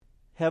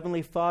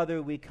Heavenly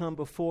Father, we come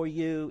before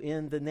you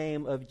in the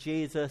name of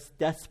Jesus,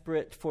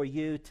 desperate for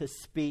you to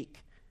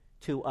speak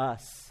to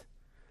us.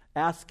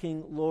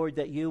 Asking, Lord,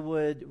 that you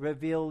would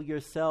reveal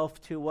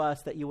yourself to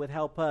us, that you would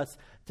help us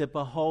to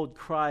behold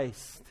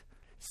Christ,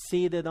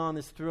 seated on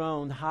his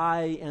throne,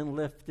 high and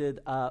lifted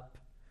up.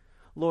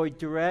 Lord,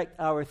 direct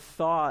our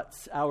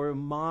thoughts, our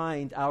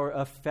mind, our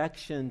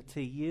affection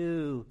to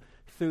you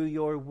through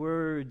your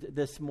word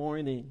this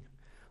morning.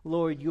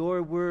 Lord,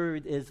 your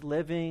word is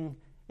living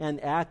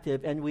and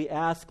active, and we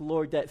ask,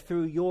 Lord, that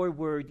through your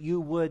word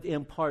you would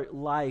impart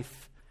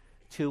life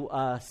to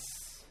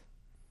us.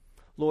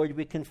 Lord,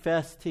 we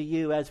confess to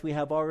you, as we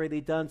have already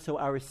done so,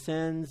 our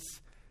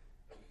sins.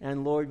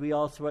 And Lord, we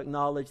also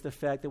acknowledge the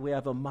fact that we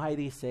have a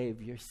mighty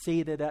Savior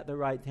seated at the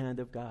right hand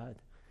of God,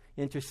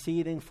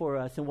 interceding for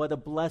us. And what a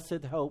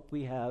blessed hope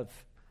we have.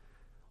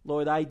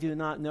 Lord, I do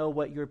not know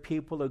what your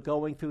people are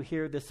going through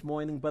here this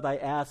morning, but I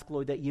ask,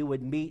 Lord, that you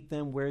would meet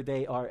them where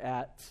they are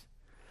at.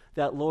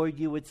 That, Lord,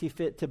 you would see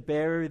fit to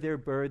bear their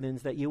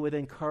burdens, that you would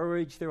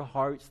encourage their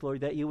hearts,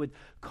 Lord, that you would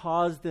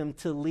cause them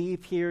to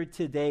leave here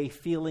today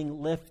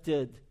feeling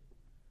lifted.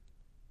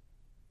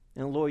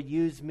 And, Lord,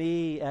 use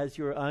me as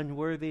your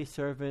unworthy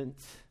servant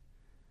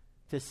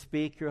to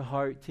speak your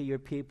heart to your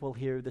people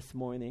here this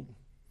morning.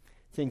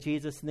 It's in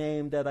Jesus'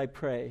 name that I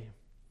pray.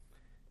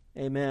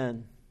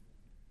 Amen.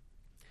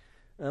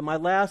 My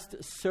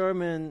last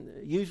sermon,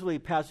 usually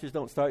pastors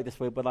don't start this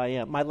way, but I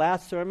am. My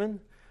last sermon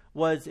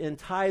was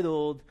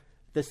entitled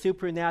The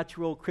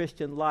Supernatural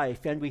Christian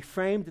Life, and we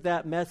framed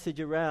that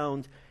message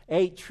around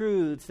 8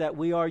 truths that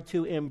we are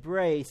to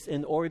embrace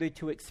in order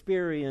to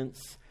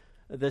experience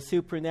the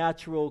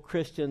supernatural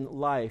Christian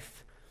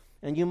life.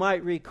 And you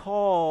might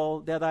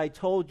recall that I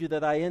told you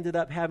that I ended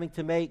up having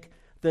to make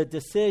the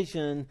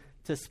decision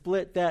to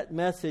split that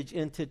message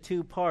into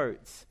 2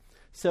 parts.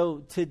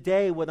 So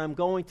today what I'm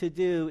going to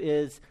do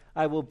is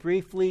I will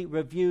briefly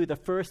review the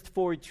first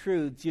 4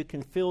 truths. You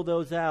can fill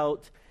those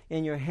out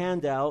in your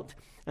handout,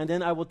 and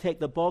then I will take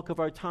the bulk of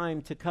our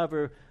time to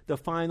cover the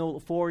final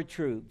 4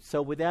 truths.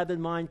 So with that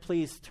in mind,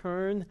 please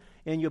turn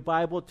in your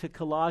Bible to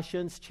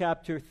Colossians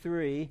chapter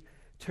 3.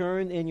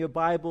 Turn in your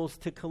Bibles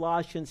to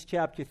Colossians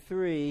chapter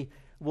 3.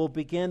 We'll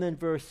begin in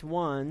verse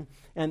 1.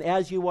 And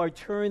as you are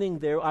turning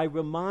there, I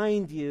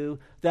remind you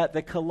that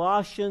the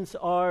Colossians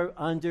are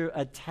under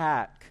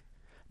attack.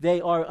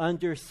 They are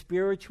under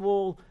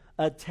spiritual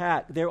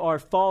attack. There are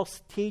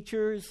false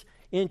teachers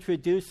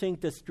introducing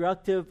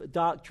destructive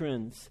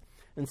doctrines.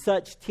 And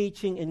such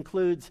teaching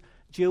includes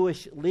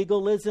Jewish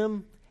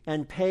legalism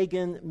and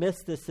pagan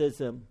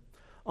mysticism.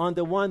 On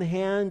the one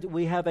hand,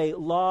 we have a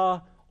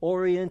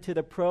law-oriented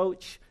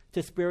approach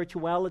to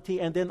spirituality,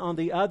 and then on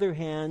the other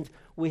hand,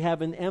 we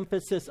have an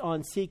emphasis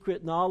on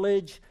secret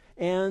knowledge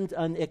and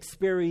an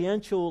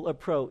experiential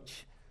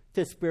approach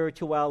to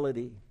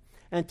spirituality.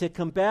 And to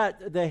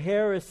combat the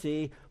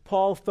heresy,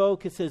 Paul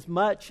focuses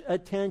much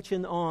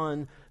attention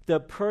on the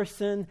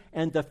person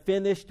and the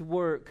finished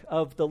work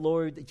of the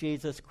Lord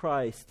Jesus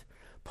Christ.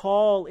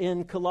 Paul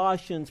in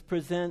Colossians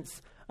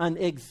presents an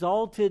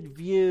exalted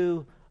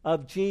view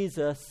of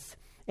Jesus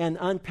and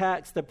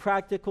unpacks the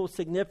practical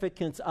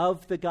significance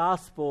of the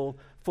gospel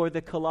for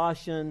the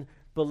Colossian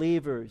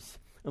believers.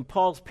 And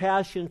Paul's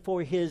passion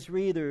for his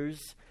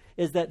readers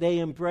is that they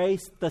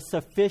embrace the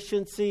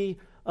sufficiency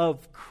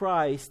of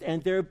Christ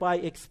and thereby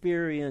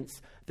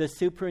experience the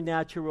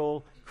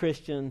supernatural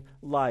Christian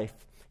life.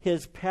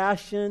 His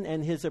passion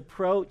and his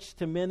approach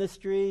to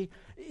ministry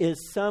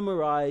is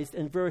summarized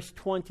in verse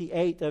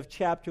 28 of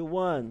chapter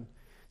 1.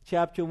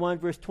 Chapter 1,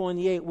 verse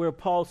 28, where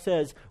Paul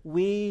says,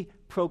 we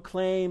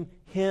proclaim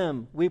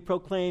him. We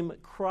proclaim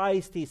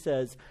Christ, he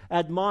says,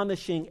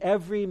 admonishing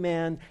every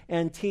man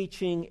and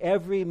teaching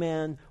every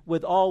man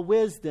with all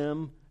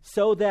wisdom,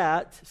 so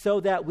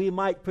that we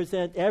might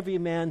present every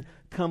man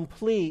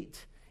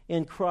complete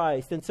in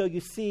Christ. And so you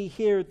see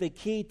here the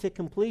key to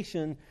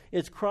completion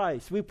is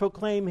Christ. We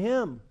proclaim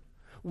him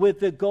with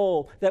the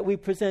goal that we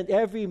present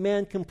every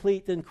man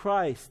complete in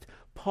Christ.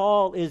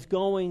 Paul is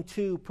going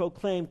to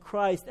proclaim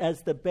Christ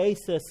as the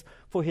basis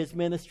for his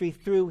ministry.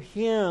 Through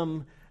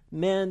him,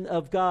 men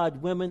of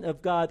God, women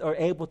of God are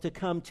able to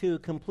come to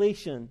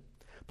completion.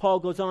 Paul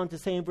goes on to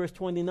say in verse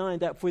 29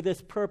 that for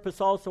this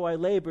purpose also I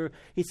labor.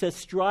 He says,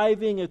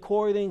 striving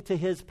according to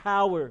his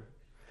power.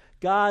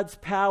 God's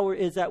power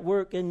is at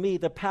work in me.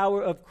 The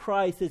power of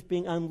Christ is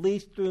being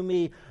unleashed through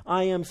me.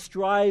 I am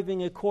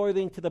striving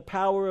according to the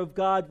power of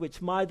God,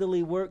 which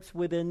mightily works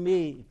within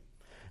me.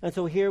 And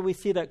so here we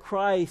see that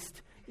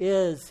Christ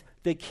is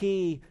the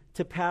key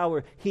to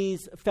power.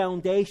 He's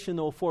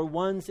foundational for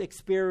one's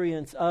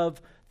experience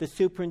of the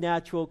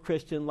supernatural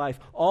Christian life.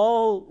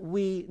 All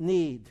we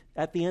need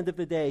at the end of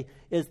the day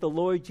is the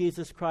Lord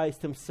Jesus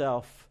Christ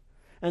himself.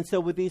 And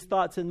so with these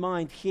thoughts in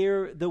mind,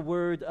 hear the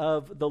word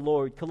of the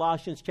Lord.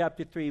 Colossians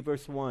chapter 3,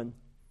 verse 1.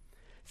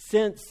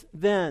 Since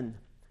then,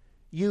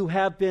 you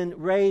have been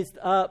raised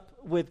up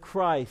with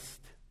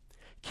Christ.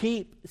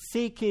 Keep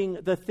seeking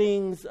the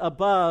things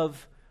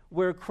above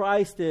where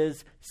Christ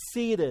is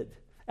seated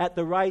at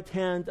the right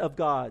hand of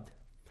God.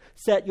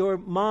 Set your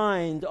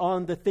mind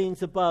on the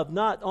things above,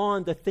 not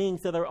on the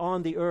things that are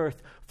on the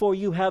earth. For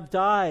you have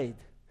died,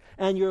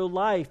 and your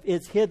life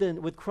is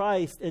hidden with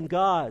Christ in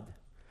God.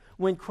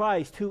 When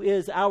Christ, who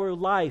is our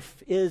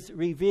life, is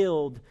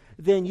revealed,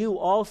 then you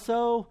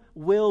also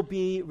will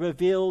be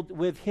revealed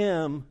with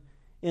him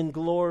in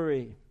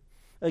glory.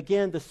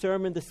 Again, the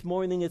sermon this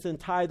morning is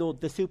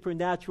entitled The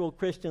Supernatural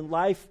Christian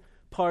Life,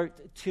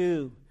 Part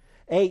 2.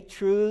 8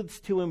 truths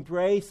to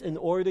embrace in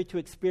order to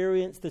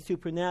experience the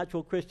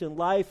supernatural Christian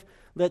life.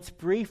 Let's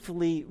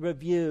briefly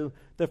review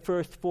the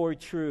first 4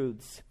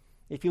 truths.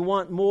 If you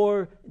want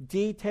more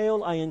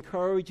detail, I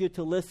encourage you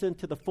to listen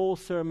to the full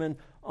sermon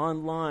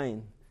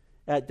online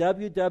at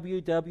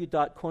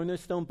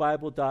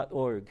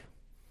www.cornerstonebible.org.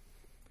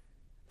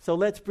 So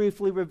let's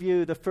briefly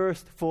review the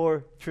first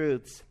 4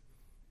 truths.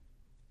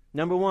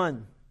 Number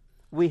 1,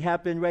 we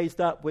have been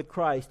raised up with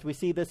Christ. We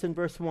see this in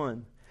verse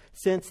 1.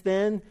 Since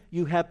then,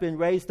 you have been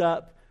raised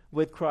up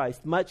with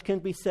Christ. Much can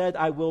be said,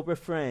 I will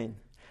refrain.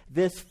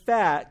 This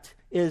fact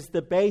is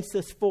the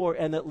basis for,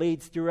 and it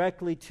leads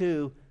directly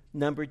to,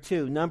 number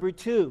 2. Number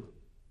 2,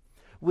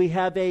 we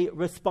have a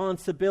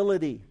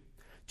responsibility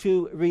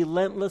to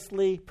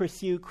relentlessly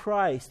pursue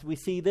Christ. We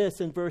see this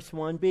in verse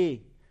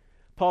 1b.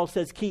 Paul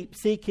says, keep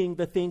seeking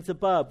the things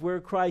above, where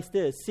Christ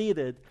is,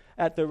 seated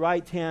at the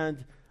right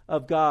hand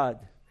of God.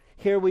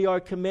 Here we are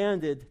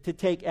commanded to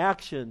take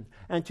action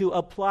and to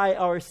apply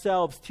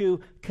ourselves to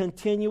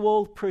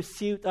continual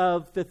pursuit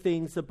of the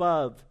things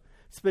above.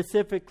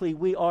 Specifically,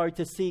 we are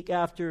to seek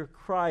after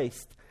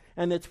Christ.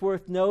 And it's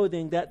worth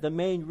noting that the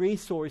main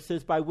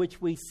resources by which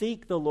we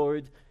seek the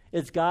Lord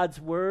is God's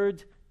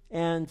Word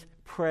and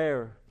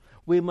prayer.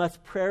 We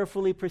must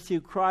prayerfully pursue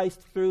Christ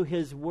through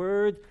His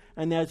Word,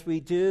 and as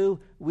we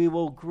do, we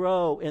will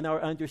grow in our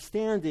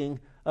understanding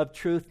of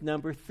truth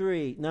number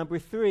 3. Number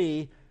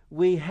 3,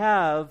 we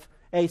have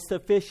a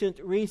sufficient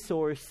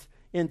resource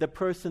in the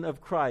person of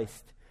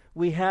Christ.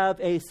 We have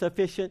a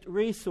sufficient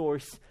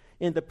resource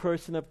in the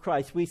person of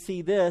Christ. We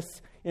see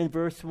this in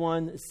verse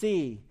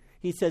 1c.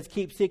 He says,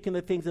 keep seeking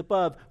the things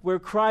above, where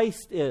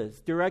Christ is,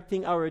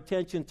 directing our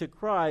attention to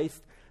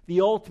Christ,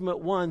 the ultimate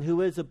one who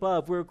is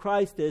above, where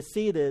Christ is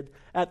seated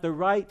at the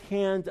right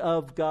hand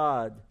of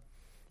God.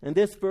 And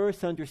this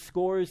verse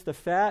underscores the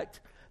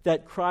fact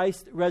that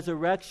Christ's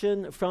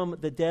resurrection from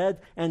the dead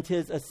and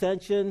his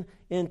ascension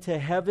into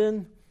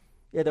heaven,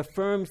 it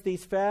affirms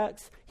these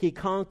facts. He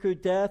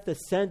conquered death,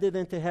 ascended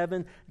into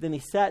heaven, then he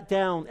sat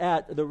down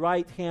at the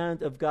right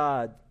hand of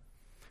God.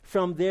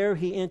 From there,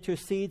 he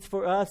intercedes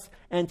for us,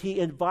 and he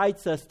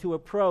invites us to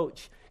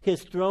approach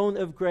his throne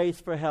of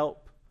grace for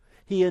help.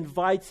 He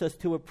invites us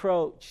to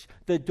approach.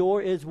 The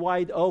door is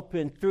wide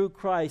open through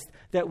Christ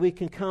that we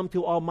can come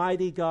to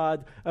Almighty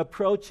God,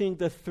 approaching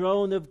the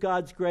throne of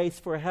God's grace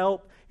for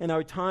help in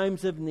our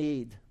times of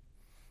need.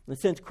 And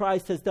since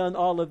Christ has done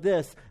all of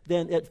this,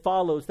 then it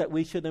follows that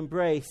we should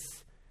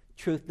embrace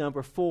truth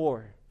number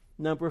 4.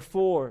 Number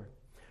 4,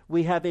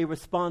 we have a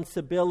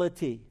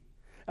responsibility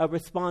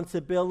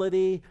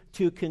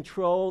to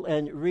control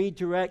and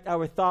redirect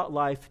our thought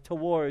life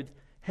toward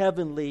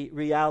heavenly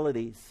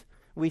realities.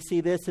 We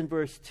see this in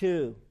verse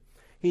 2.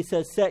 He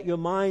says, set your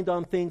mind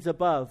on things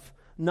above,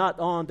 not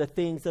on the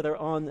things that are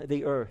on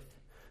the earth.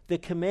 The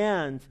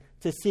command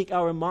to seek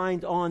our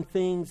mind on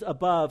things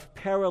above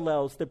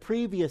parallels the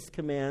previous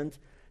command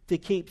to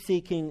keep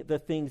seeking the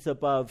things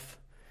above.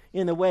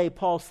 In a way,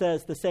 Paul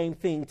says the same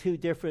thing 2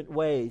 different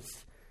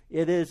ways.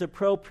 It is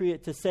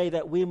appropriate to say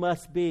that we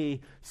must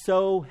be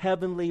so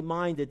heavenly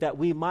minded that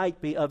we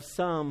might be of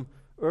some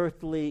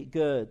earthly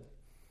good.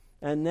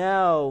 And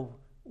now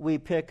we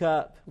pick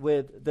up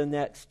with the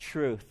next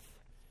truth.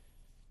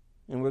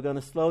 And we're going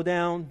to slow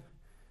down,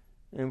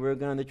 and we're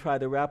going to try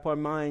to wrap our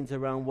minds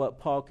around what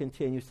Paul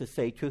continues to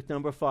say. Truth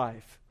number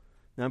 5.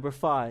 Number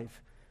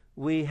 5,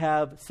 we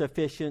have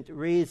sufficient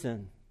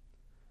reason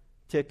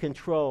to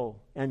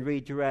control and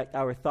redirect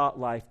our thought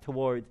life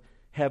toward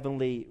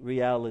heavenly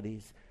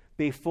realities.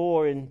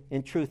 Before,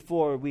 in truth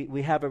 4,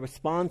 we have a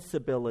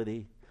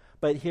responsibility.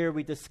 But here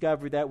we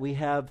discover that we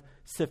have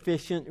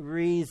sufficient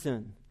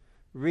reason,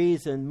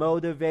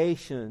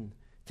 motivation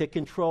to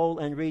control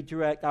and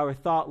redirect our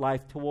thought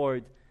life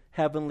toward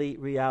heavenly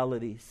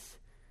realities.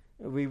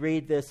 We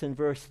read this in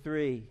verse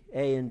 3,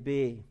 A and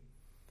B.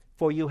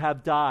 For you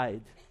have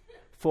died,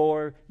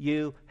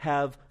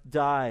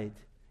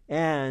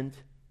 and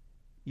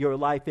your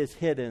life is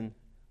hidden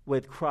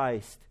with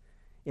Christ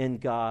in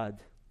God.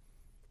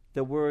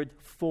 The word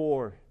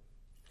 "for"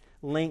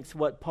 links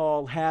what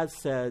Paul has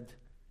said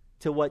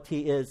to what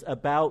he is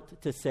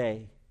about to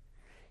say.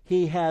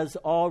 He has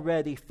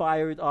already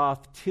fired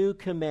off 2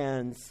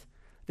 commands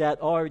that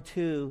are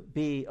to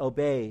be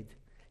obeyed.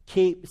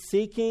 Keep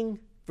seeking,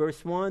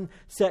 verse 1,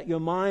 set your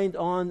mind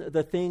on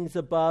the things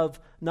above,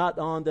 not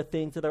on the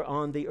things that are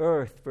on the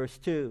earth, verse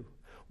 2.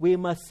 We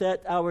must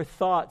set our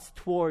thoughts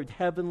toward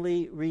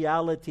heavenly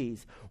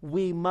realities.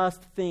 We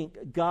must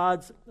think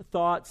God's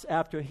thoughts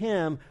after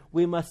Him.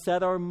 We must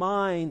set our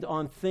mind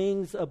on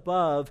things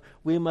above.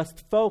 We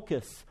must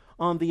focus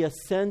on the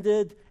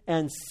ascended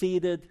and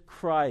seated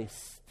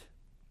Christ.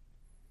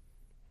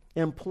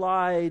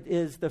 Implied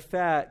is the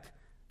fact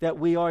that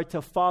we are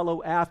to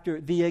follow after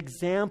the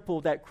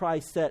example that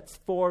Christ sets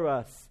for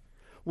us.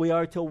 We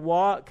are to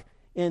walk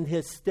in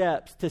his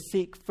steps, to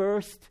seek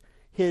first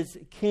his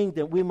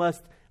kingdom. We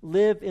must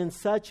live in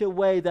such a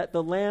way that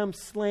the lamb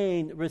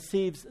slain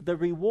receives the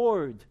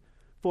reward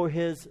for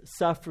his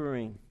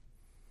suffering.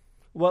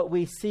 What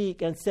we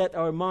seek and set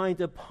our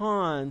mind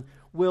upon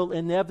will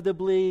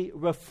inevitably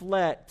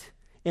reflect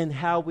in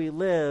how we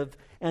live.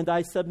 And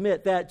I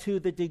submit that to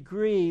the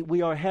degree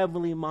we are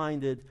heavenly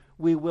minded,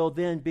 we will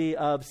then be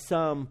of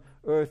some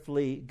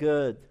earthly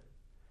good.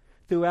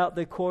 Throughout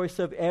the course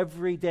of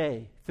every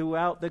day,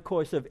 throughout the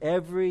course of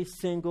every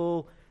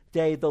single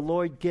day, the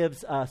Lord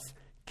gives us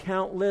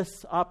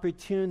countless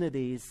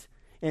opportunities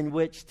in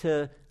which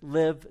to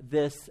live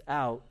this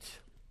out.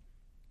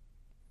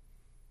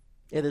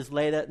 It is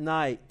late at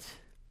night.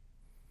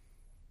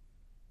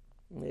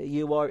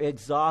 You are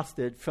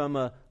exhausted from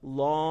a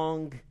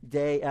long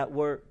day at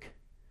work.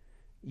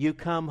 You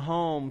come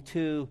home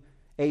to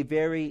a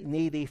very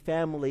needy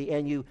family,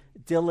 and you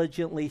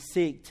diligently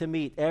seek to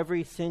meet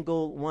every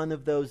single one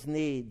of those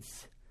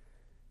needs.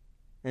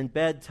 And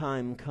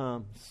bedtime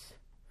comes.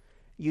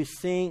 You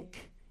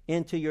sink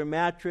into your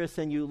mattress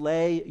and you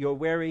lay your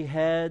weary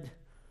head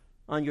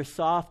on your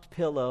soft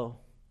pillow,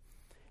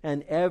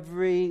 and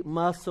every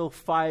muscle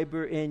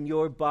fiber in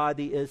your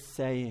body is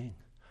saying,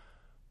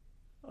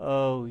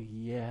 "Oh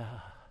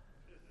yeah.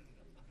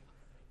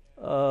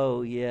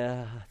 Oh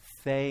yeah.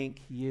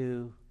 Thank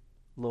you,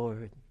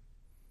 Lord."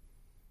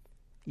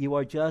 You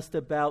are just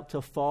about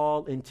to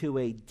fall into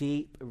a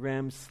deep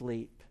REM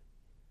sleep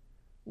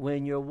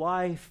when your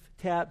wife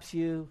taps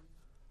you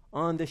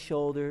on the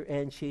shoulder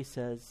and she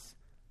says,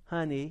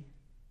 "Honey,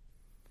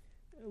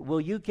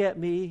 will you get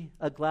me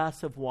a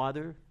glass of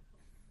water,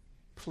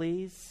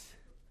 please?"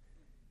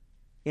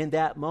 In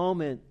that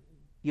moment,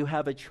 you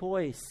have a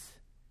choice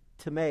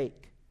to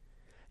make.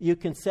 You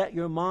can set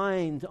your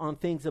mind on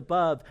things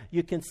above.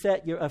 You can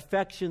set your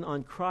affection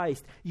on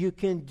Christ. You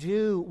can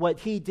do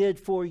what he did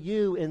for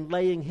you in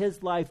laying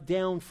his life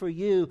down for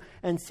you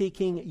and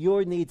seeking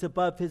your needs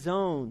above his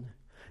own.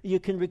 You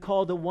can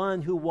recall the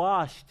one who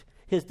washed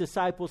his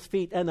disciples'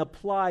 feet and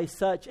apply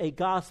such a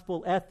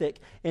gospel ethic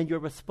in your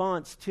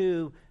response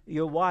to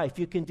your wife.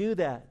 You can do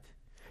that.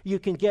 You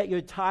can get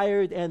your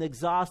tired and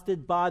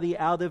exhausted body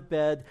out of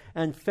bed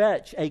and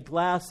fetch a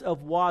glass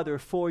of water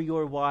for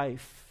your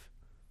wife.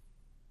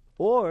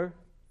 Or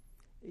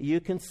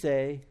you can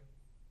say,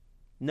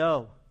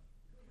 "No.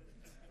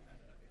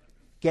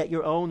 Get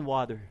your own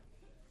water,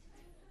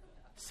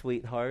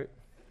 sweetheart."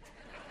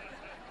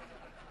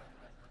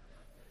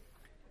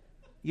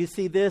 You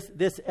see,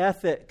 this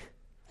ethic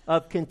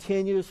of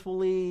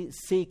continuously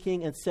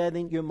seeking and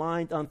setting your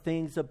mind on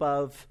things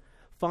above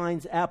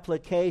finds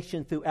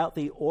application throughout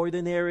the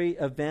ordinary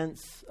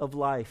events of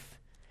life.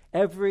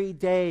 Every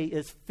day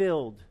is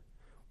filled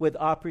with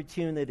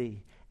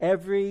opportunity.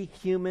 Every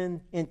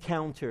human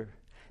encounter,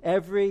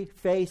 every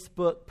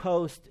Facebook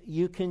post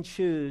you can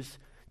choose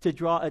to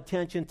draw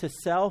attention to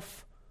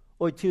self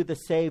or to the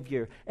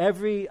Savior.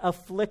 Every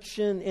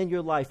affliction in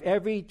your life,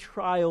 every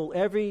trial,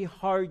 every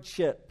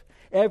hardship,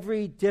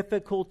 every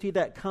difficulty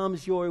that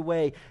comes your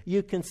way,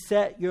 you can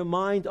set your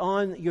mind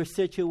on your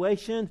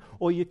situation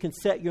or you can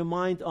set your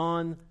mind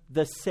on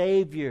the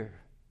Savior.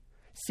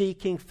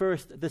 Seeking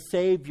first the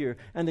Savior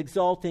and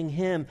exalting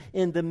him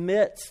in the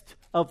midst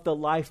of the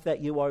life that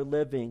you are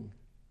living.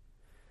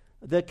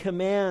 The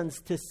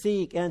commands to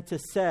seek and to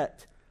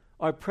set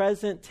are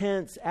present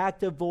tense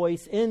active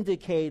voice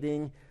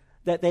indicating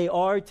that they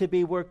are to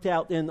be worked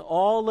out in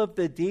all of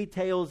the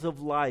details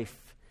of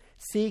life.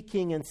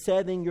 Seeking and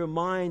setting your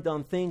mind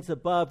on things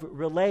above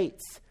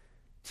relates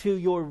to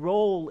your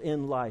role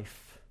in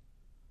life.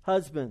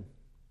 Husband,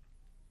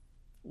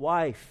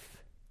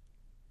 wife,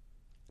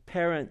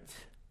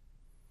 parent,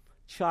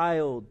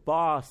 child,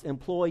 boss,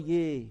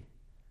 employee,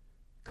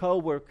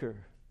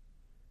 co-worker,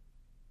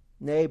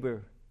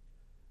 neighbor.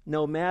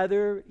 No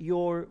matter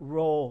your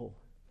role,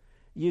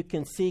 you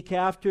can seek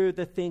after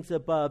the things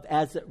above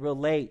as it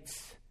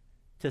relates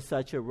to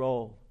such a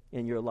role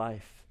in your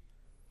life.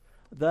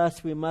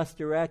 Thus, we must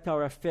direct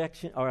our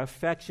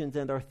affections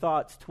and our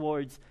thoughts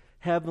towards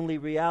heavenly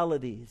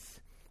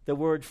realities. The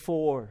word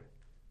 "for"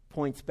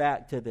 points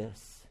back to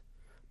this.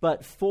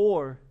 But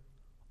 "for"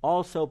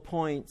 also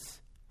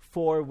points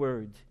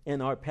forward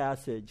in our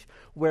passage,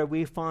 where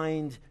we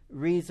find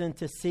reason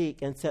to seek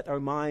and set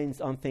our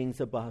minds on things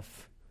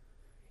above.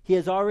 He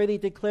has already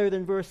declared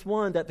in verse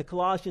 1 that the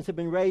Colossians have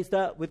been raised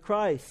up with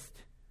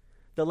Christ.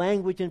 The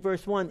language in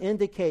verse 1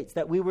 indicates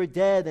that we were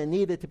dead and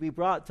needed to be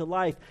brought to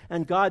life,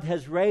 and God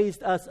has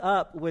raised us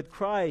up with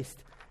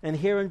Christ. And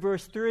here in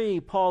verse 3,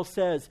 Paul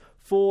says,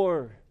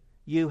 "For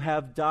you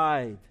have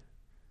died."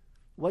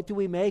 What do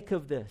we make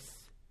of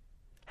this?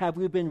 Have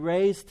we been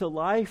raised to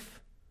life?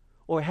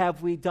 Or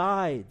have we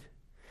died?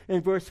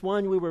 In verse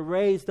 1, we were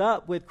raised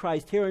up with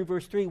Christ. Here in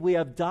verse 3, we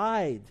have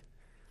died.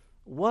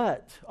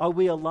 What? Are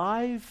we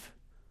alive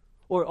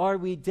or are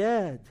we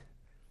dead?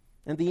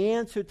 And the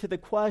answer to the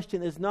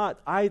question is not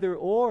either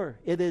or.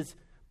 It is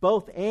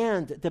both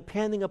and,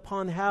 depending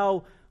upon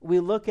how we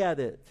look at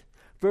it.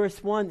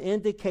 Verse 1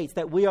 indicates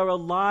that we are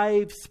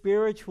alive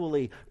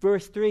spiritually.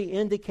 Verse 3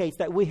 indicates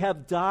that we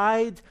have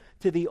died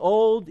to the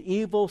old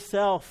evil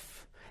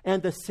self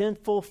and the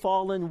sinful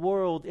fallen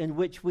world in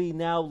which we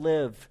now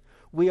live.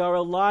 We are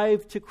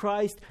alive to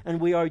Christ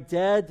and we are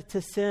dead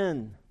to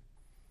sin.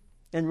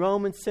 In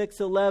Romans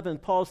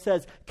 6:11, Paul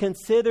says,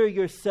 consider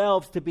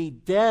yourselves to be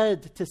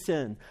dead to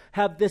sin.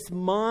 Have this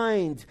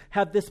mind,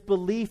 have this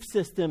belief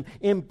system,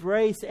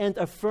 embrace and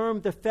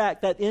affirm the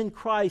fact that in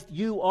Christ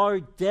you are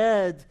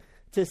dead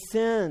to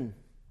sin,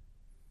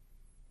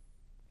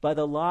 but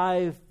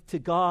alive to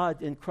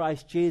God in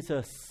Christ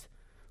Jesus,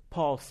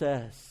 Paul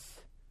says.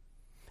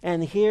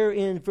 And here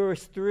in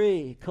verse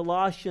 3,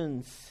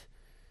 Colossians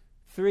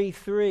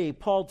 3:3,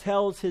 Paul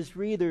tells his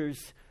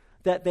readers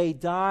that they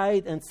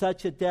died, and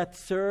such a death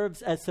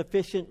serves as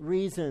sufficient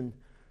reason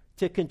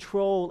to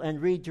control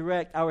and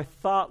redirect our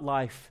thought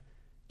life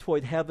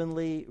toward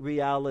heavenly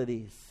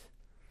realities.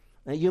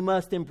 Now, you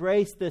must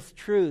embrace this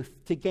truth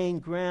to gain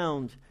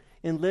ground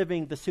in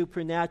living the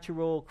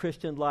supernatural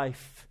Christian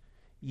life.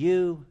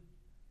 You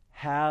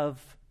have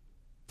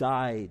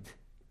died.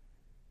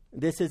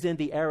 This is in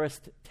the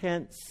aorist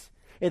tense.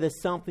 It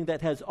is something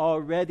that has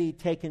already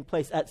taken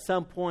place at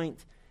some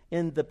point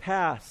in the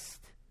past.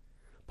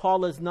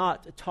 Paul is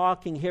not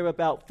talking here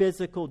about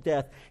physical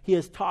death. He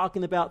is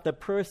talking about the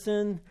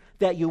person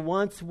that you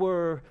once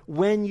were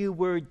when you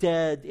were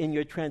dead in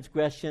your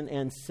transgression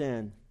and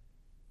sin.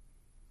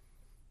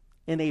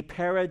 In a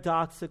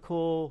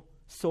paradoxical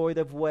sort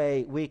of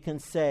way, we can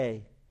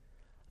say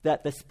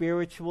that the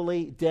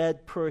spiritually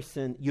dead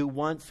person you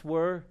once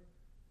were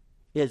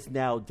is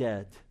now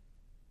dead.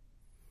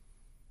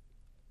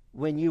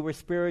 When you were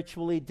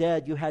spiritually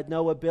dead, you had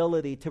no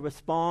ability to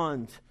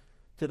respond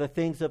to the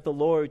things of the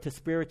Lord, to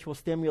spiritual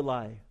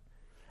stimuli.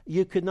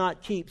 You could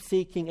not keep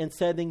seeking and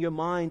setting your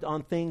mind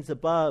on things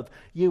above.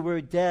 You were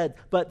dead,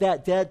 but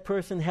that dead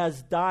person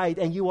has died,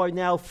 and you are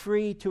now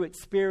free to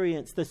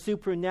experience the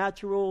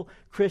supernatural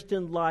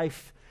Christian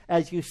life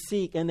as you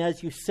seek and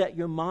as you set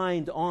your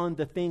mind on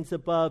the things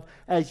above,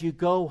 as you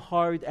go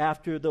hard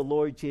after the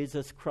Lord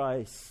Jesus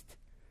Christ.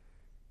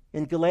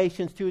 In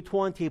Galatians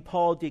 2:20,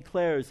 Paul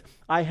declares,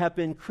 I have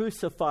been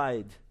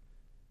crucified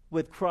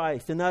with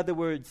Christ. In other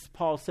words,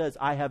 Paul says,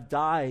 I have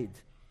died.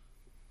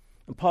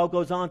 And Paul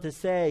goes on to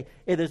say,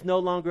 it is no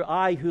longer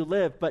I who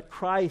live, but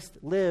Christ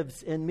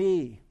lives in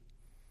me.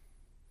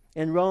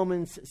 In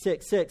Romans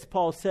 6:6,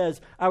 Paul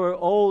says, our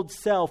old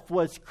self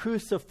was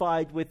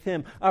crucified with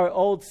him. Our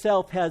old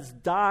self has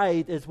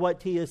died, is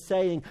what he is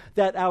saying,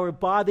 that our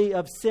body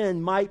of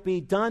sin might be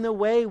done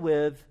away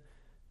with,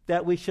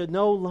 that we should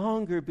no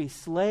longer be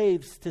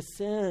slaves to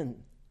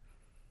sin.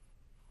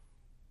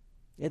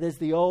 It is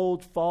the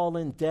old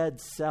fallen dead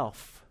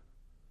self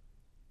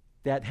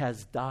that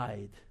has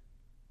died.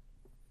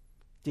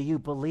 Do you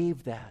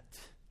believe that?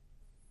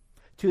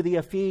 To the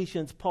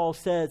Ephesians, Paul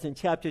says in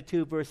chapter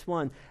 2, verse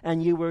 1,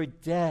 and you were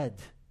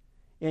dead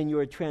in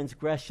your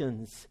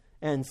transgressions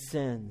and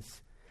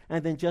sins.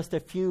 And then just a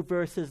few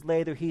verses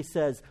later, he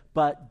says,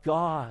 but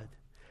God,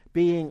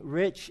 being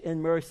rich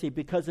in mercy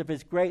because of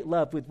his great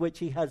love with which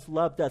he has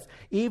loved us,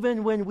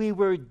 even when we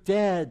were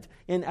dead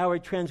in our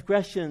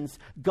transgressions,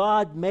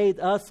 God made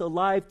us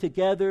alive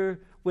together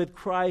with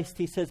Christ.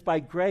 He says, by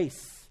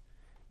grace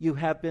you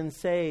have been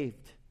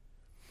saved.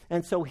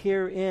 And so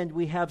herein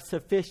we have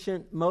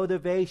sufficient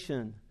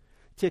motivation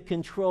to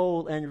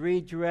control and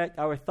redirect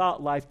our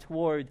thought life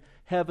toward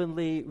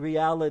heavenly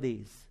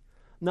realities.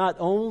 Not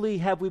only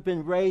have we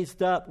been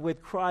raised up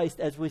with Christ,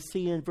 as we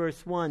see in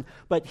verse 1,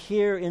 but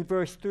here in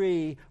verse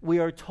 3, we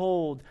are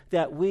told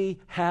that we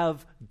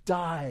have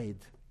died.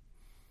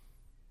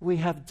 We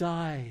have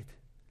died.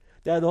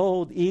 That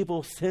old,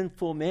 evil,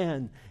 sinful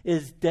man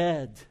is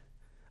dead,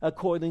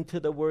 according to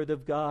the Word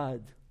of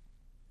God.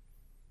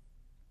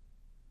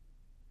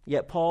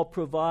 Yet Paul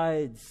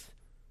provides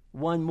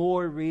one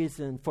more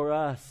reason for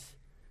us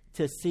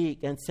to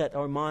seek and set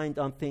our mind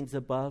on things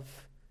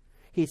above.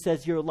 He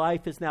says, your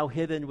life is now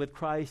hidden with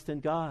Christ in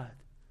God.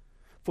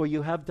 For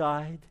you have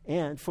died,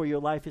 and for your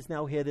life is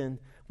now hidden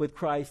with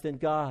Christ in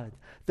God.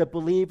 The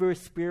believer's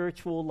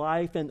spiritual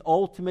life and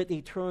ultimate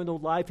eternal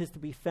life is to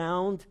be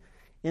found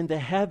in the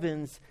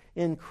heavens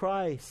in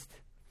Christ.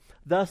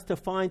 Thus, to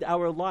find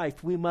our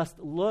life, we must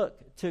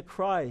look to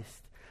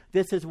Christ.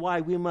 This is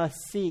why we must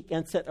seek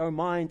and set our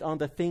mind on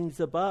the things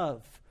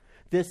above.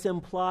 This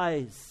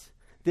implies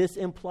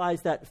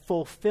that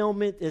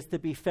fulfillment is to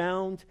be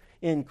found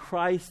in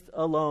Christ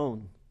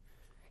alone.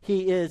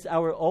 He is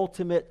our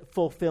ultimate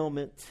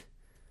fulfillment.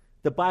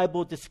 The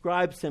Bible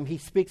describes him. He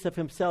speaks of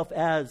himself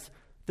as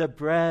the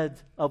bread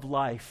of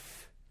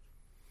life.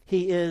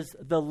 He is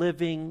the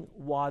living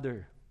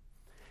water.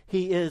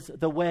 He is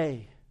the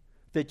way,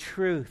 the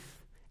truth,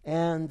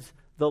 and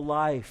the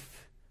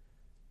life.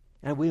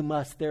 And we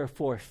must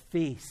therefore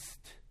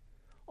feast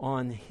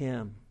on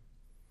him.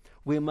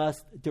 We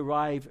must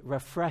derive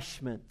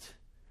refreshment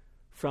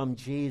from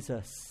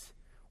Jesus.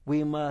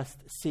 We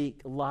must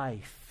seek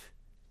life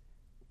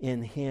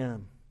in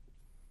him.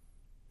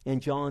 In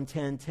John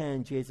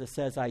 10:10, Jesus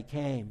says, I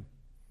came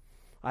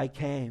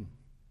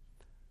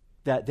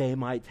that they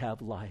might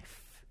have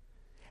life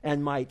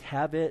and might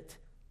have it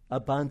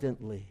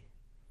abundantly.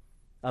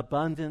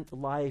 Abundant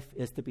life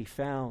is to be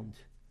found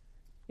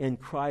in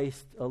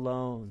Christ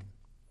alone.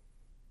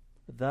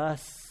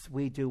 Thus,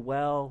 we do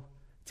well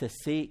to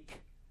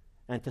seek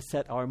and to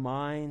set our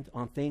mind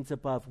on things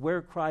above,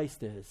 where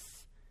Christ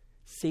is,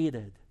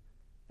 seated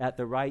at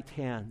the right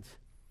hand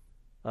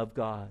of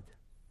God.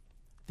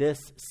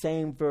 This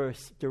same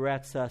verse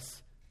directs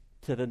us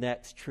to the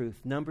next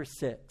truth. Number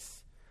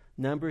six,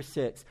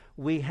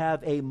 we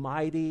have a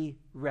mighty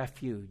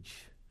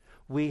refuge.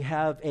 We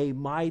have a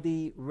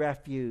mighty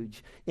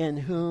refuge in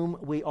whom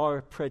we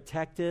are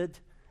protected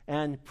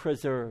and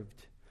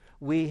preserved.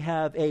 We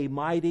have a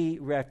mighty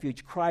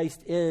refuge.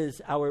 Christ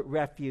is our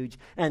refuge,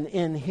 and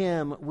in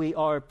him we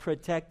are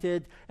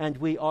protected and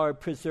we are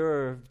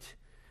preserved.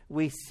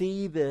 We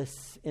see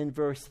this in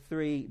verse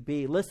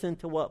 3b. Listen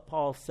to what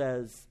Paul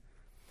says.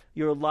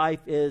 Your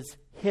life is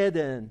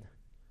hidden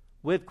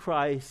with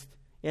Christ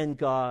in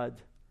God.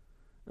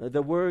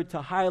 The word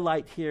to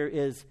highlight here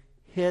is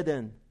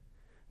hidden.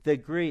 The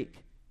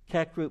Greek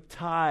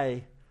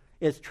kekruptai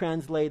is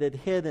translated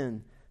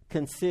hidden,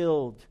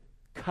 concealed,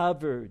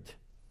 covered.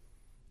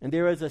 And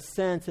there is a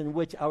sense in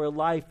which our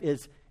life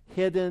is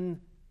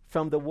hidden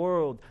from the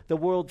world. The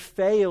world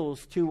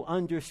fails to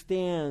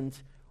understand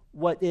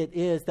what it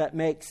is that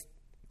makes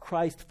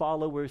Christ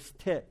followers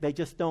tick. They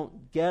just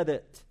don't get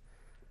it.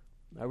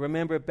 I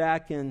remember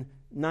back in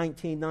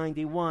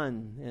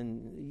 1991,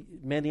 and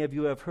many of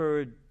you have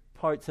heard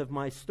parts of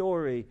my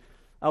story.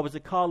 I was a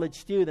college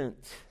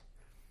student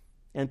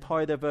and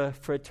part of a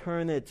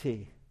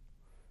fraternity.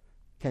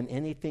 Can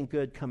anything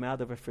good come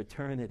out of a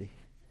fraternity?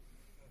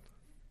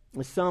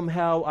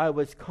 Somehow I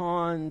was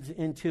conned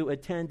into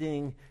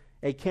attending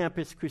a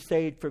Campus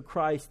Crusade for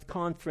Christ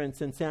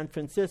conference in San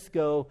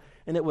Francisco,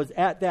 and it was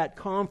at that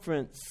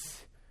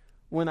conference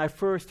when I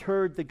first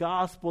heard the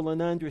gospel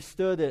and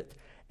understood it,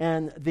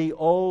 and the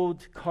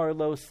old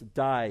Carlos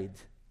died.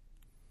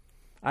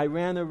 I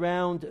ran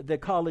around the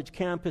college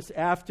campus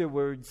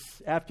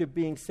afterwards, after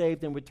being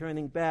saved and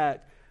returning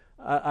back.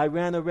 I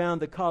ran around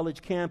the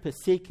college campus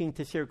seeking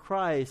to share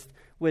Christ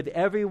with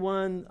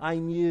everyone I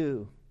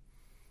knew.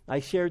 I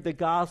shared the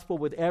gospel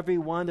with every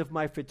one of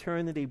my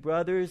fraternity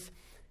brothers,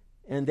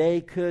 and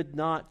they could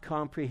not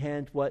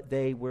comprehend what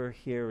they were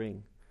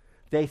hearing.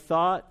 They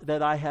thought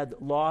that I had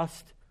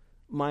lost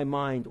my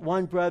mind.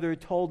 One brother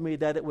told me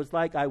that it was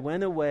like I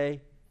went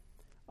away,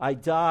 I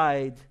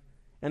died,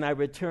 and I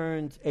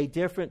returned a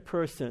different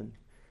person.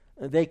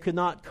 They could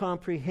not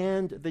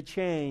comprehend the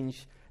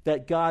change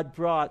that God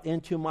brought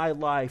into my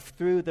life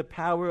through the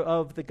power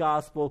of the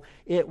gospel.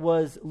 It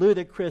was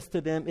ludicrous to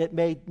them. It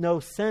made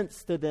no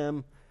sense to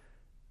them.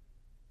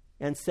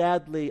 And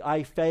sadly,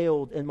 I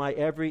failed in my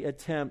every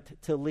attempt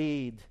to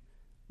lead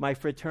my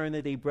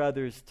fraternity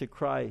brothers to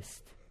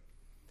Christ.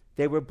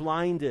 They were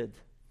blinded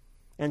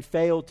and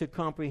failed to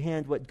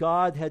comprehend what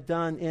God had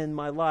done in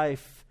my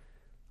life.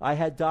 I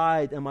had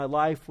died and my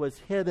life was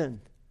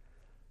hidden.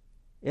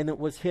 And it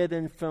was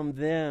hidden from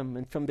them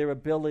and from their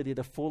ability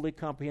to fully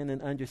comprehend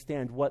and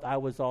understand what I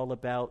was all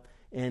about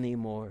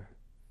anymore.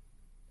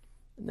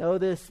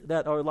 Notice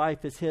that our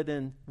life is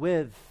hidden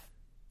with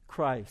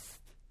Christ,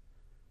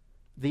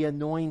 the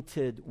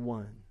anointed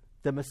one,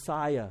 the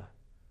Messiah.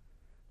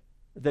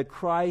 The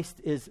Christ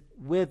is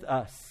with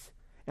us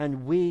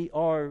and we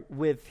are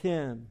with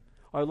him.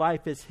 Our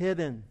life is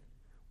hidden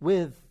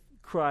with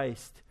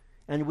Christ,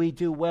 and we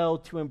do well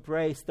to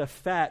embrace the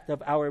fact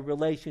of our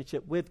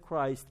relationship with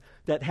Christ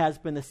that has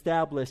been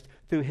established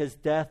through his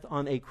death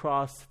on a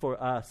cross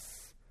for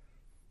us.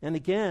 And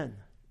again,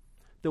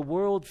 the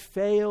world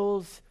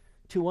fails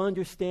to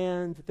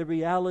understand the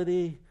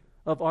reality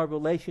of our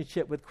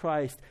relationship with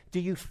Christ. Do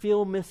you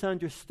feel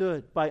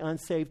misunderstood by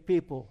unsaved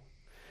people?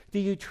 Do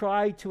you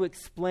try to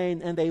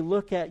explain and they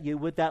look at you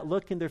with that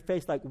look in their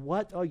face like,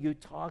 what are you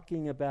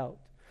talking about?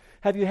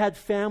 Have you had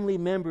family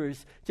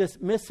members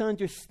just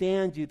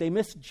misunderstand you? They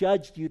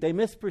misjudged you. They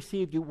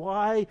misperceived you.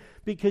 Why?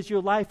 Because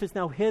your life is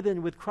now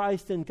hidden with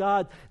Christ and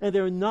God, and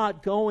they're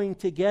not going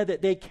to get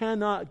it. They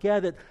cannot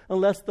get it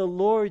unless the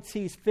Lord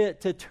sees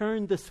fit to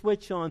turn the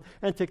switch on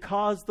and to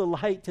cause the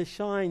light to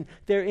shine.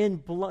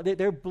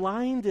 They're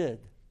blinded.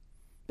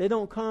 They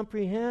don't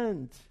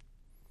comprehend.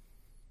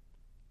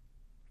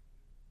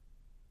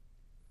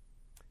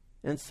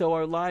 And so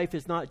our life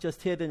is not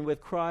just hidden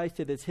with Christ,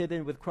 it is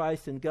hidden with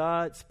Christ and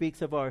God.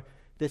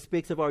 This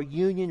speaks of our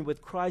union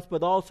with Christ,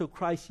 but also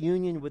Christ's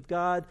union with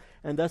God,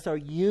 and thus our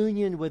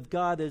union with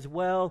God as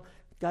well.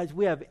 Guys,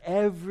 we have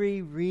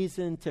every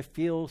reason to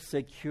feel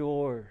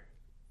secure.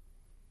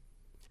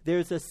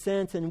 There's a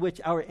sense in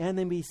which our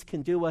enemies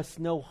can do us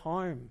no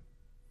harm.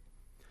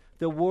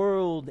 The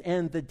world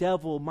and the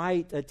devil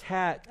might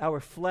attack our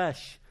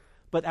flesh,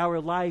 but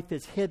our life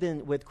is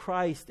hidden with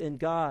Christ and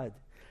God.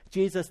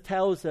 Jesus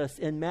tells us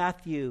in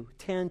Matthew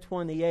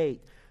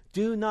 10:28,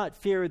 do not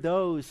fear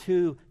those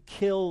who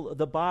kill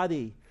the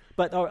body,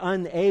 but are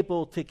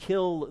unable to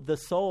kill the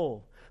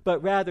soul.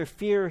 but rather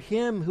fear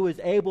him who is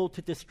able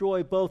to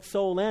destroy both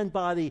soul and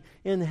body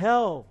in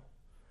hell.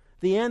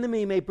 The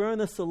enemy may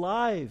burn us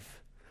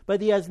alive,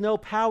 but he has no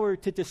power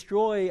to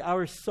destroy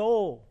our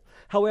soul.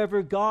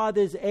 However, God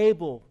is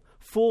able,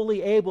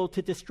 fully able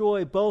to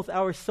destroy both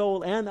our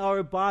soul and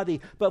our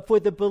body. But for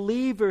the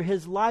believer,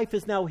 his life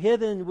is now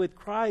hidden with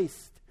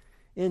Christ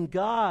in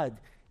God.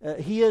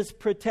 He is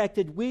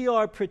protected, we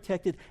are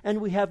protected,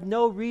 and we have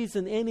no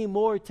reason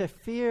anymore to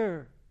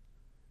fear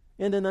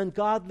in an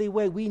ungodly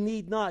way. We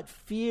need not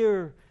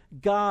fear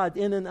God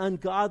in an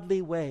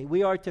ungodly way.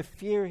 We are to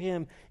fear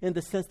him in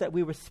the sense that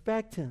we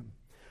respect him.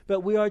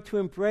 But we are to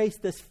embrace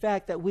this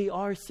fact that we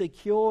are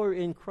secure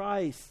in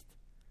Christ.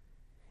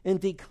 In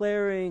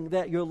declaring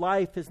that your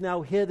life is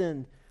now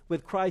hidden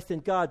with Christ in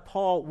God,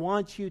 Paul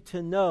wants you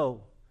to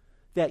know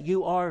that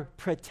you are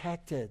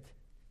protected.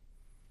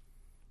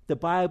 The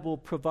Bible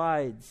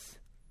provides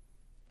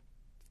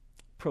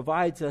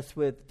us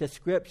with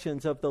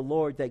descriptions of the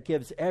Lord that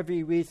gives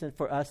every reason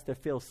for us to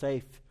feel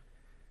safe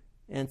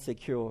and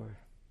secure.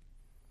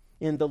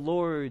 In the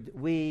Lord,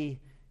 we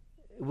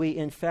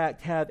in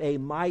fact have a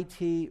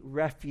mighty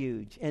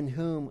refuge in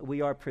whom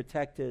we are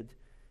protected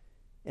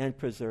and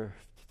preserved.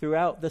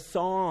 Throughout the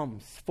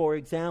Psalms, for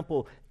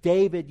example,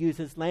 David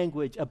uses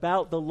language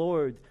about the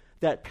Lord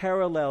that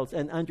parallels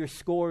and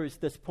underscores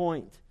this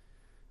point.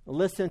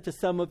 Listen to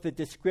some of the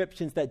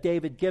descriptions that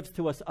David gives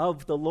to us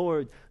of the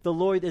Lord. The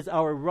Lord is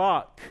our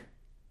rock.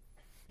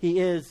 He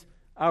is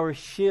our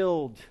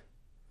shield,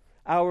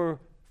 our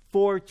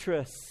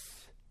fortress,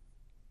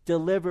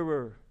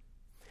 deliverer.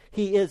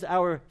 He is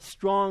our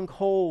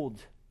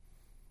stronghold.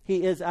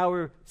 He is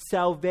our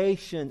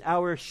salvation,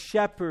 our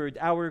shepherd,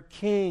 our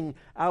king,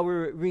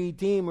 our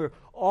redeemer.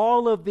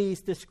 All of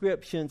these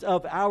descriptions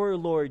of our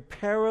Lord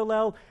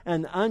parallel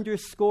and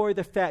underscore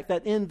the fact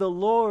that in the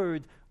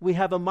Lord we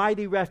have a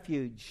mighty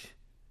refuge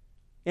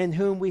in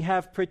whom we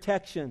have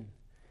protection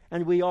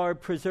and we are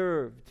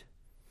preserved.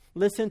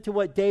 Listen to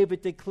what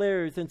David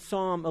declares in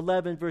Psalm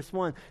 11 verse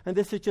 1. And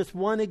this is just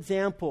one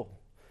example.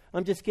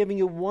 I'm just giving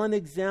you one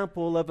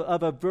example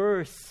of a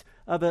verse,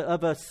 of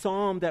a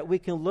psalm that we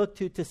can look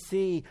to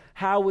see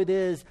how it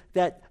is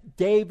that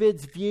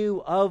David's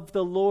view of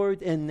the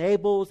Lord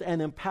enables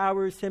and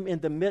empowers him in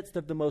the midst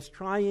of the most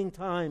trying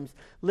times.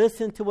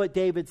 Listen to what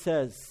David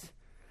says.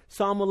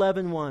 Psalm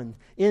 11:1.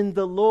 In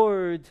the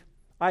Lord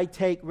I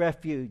take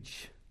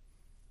refuge.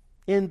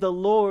 In the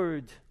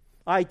Lord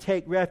I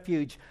take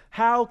refuge.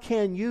 How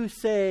can you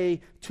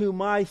say to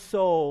my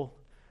soul,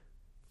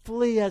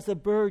 flee as a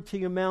bird to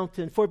your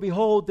mountain? For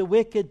behold, the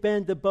wicked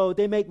bend the bow.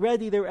 They make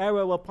ready their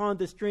arrow upon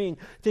the string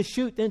to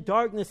shoot in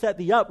darkness at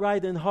the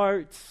upright in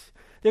heart.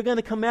 They're going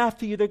to come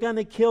after you. They're going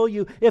to kill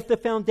you. If the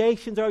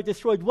foundations are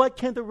destroyed, what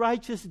can the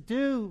righteous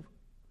do?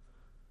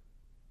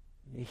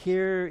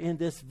 Here in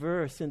this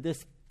verse, in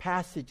this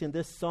passage, in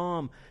this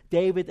psalm,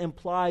 David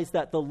implies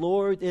that the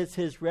Lord is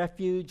his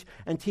refuge,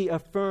 and he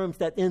affirms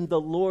that in the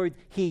Lord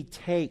he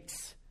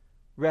takes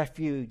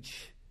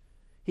refuge.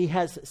 He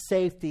has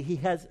safety. He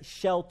has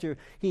shelter.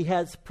 He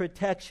has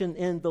protection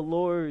in the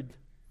Lord.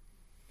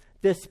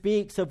 This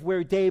speaks of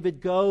where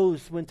David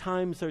goes when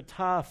times are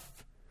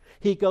tough.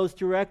 He goes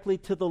directly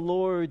to the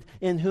Lord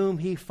in whom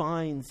he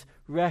finds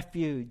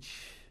refuge.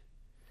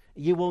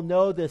 You will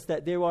notice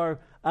that there are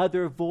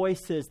other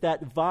voices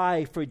that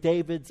vie for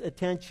David's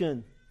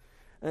attention.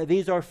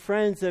 These are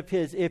friends of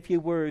his, if you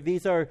were.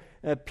 These are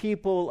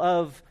people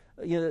of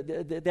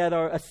that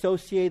are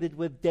associated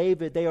with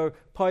David. They are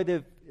part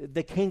of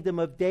the kingdom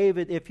of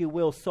David, if you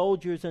will,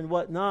 soldiers and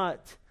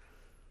whatnot.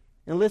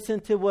 And listen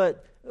to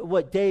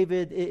what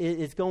David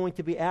is going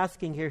to be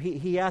asking here.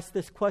 He asks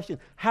this question: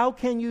 how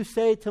can you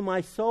say to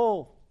my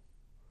soul?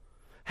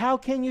 How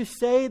can you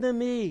say to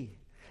me?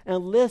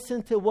 And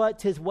listen to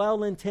what his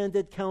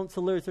well-intended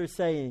counselors are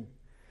saying.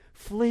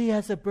 Flee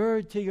as a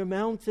bird to your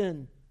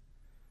mountain.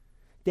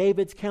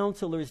 David's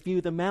counselors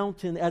view the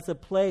mountain as a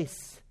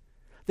place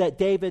that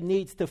David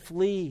needs to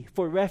flee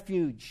for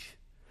refuge.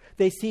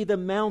 They see the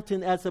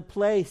mountain as a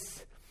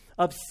place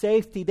of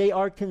safety. They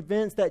are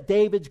convinced that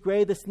David's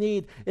greatest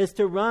need is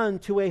to run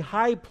to a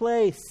high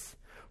place,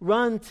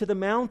 run to the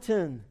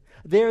mountain.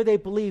 There they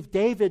believe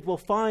David will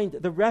find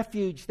the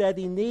refuge that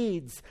he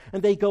needs.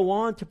 And they go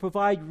on to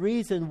provide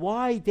reason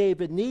why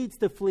David needs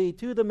to flee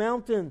to the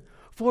mountain.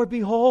 For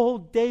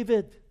behold,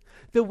 David,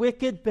 the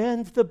wicked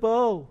bend the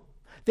bow.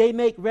 They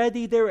make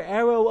ready their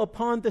arrow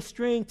upon the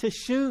string to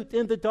shoot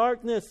in the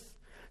darkness.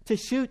 To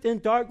shoot in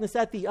darkness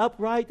at the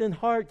upright in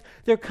heart.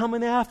 They're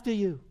coming after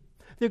you.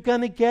 They're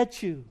going to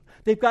get you.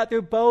 They've got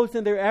their bows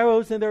and their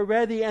arrows and they're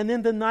ready. And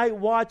in the night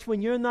watch,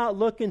 when you're not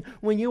looking,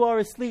 when you are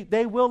asleep,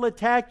 they will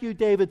attack you,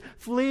 David.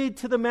 Flee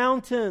to the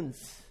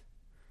mountains.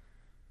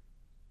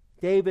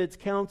 David's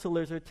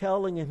counselors are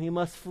telling him he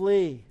must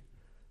flee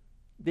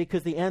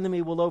because the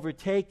enemy will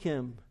overtake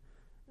him.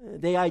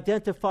 They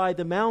identify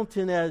the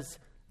mountain as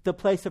the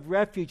place of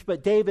refuge,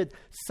 but David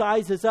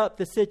sizes up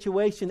the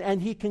situation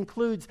and he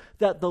concludes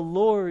that the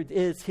Lord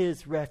is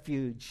his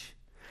refuge.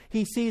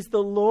 He sees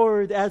the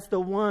Lord as the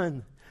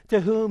one to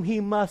whom he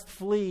must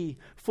flee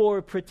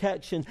for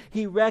protection.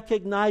 He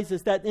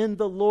recognizes that in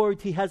the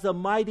Lord he has a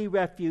mighty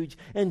refuge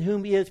in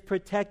whom he is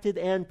protected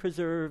and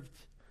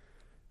preserved.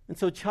 And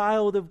so,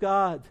 child of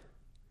God,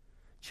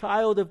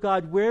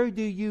 where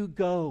do you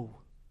go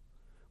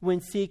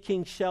when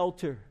seeking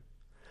shelter?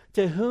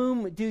 To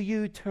whom do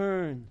you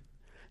turn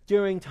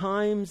during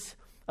times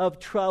of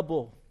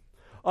trouble?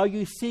 Are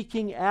you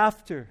seeking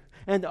after,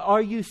 and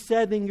are you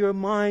setting your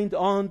mind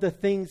on the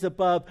things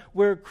above,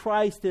 where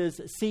Christ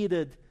is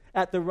seated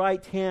at the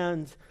right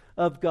hand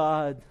of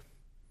God?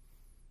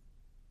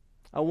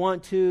 I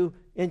want to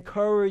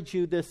encourage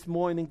you this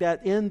morning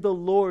that in the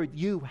Lord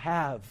you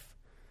have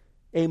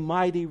a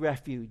mighty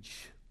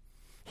refuge.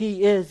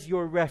 He is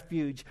your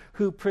refuge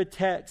who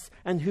protects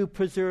and who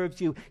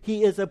preserves you.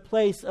 He is a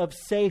place of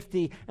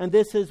safety. And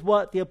this is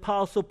what the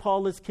Apostle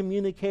Paul is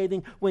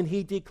communicating when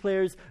he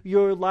declares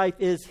your life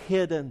is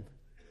hidden.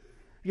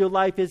 Your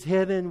life is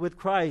hidden with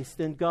Christ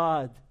and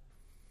God.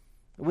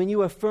 When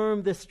you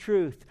affirm this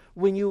truth,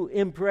 when you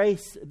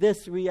embrace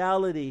this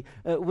reality,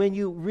 when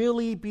you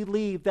really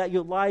believe that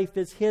your life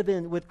is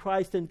hidden with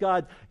Christ and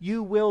God,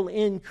 you will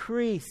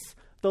increase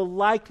the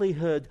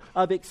likelihood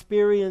of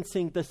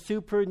experiencing the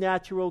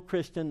supernatural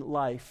Christian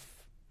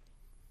life.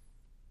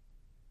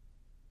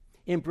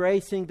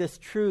 Embracing this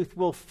truth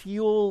will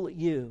fuel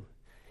you.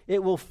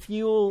 It will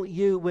fuel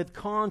you with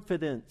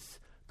confidence,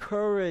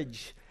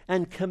 courage,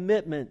 and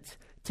commitment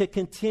to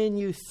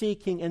continue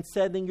seeking and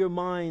setting your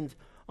mind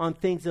on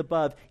things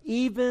above,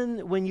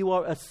 even when you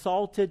are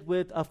assaulted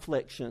with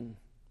affliction.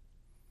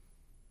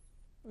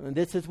 And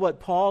this is what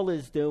Paul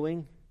is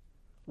doing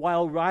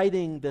while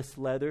writing this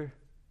letter.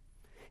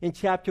 In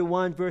chapter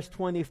 1, verse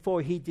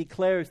 24, he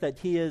declares that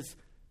he is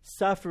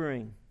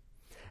suffering.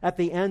 At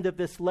the end of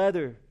this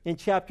letter, in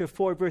chapter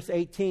 4, verse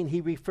 18, he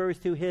refers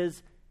to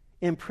his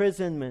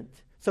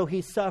imprisonment. So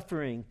he's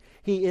suffering.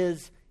 He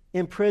is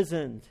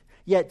imprisoned.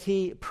 Yet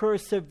he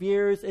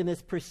perseveres in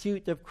his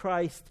pursuit of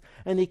Christ,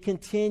 and he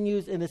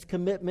continues in his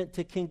commitment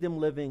to kingdom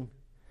living.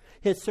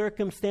 His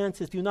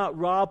circumstances do not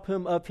rob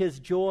him of his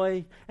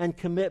joy and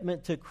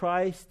commitment to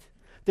Christ.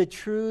 The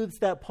truths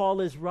that Paul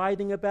is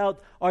writing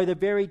about are the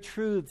very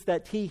truths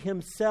that he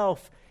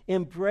himself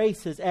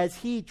embraces as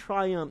he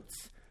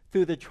triumphs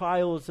through the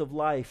trials of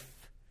life.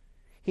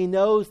 He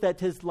knows that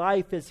his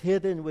life is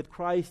hidden with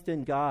Christ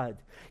in God.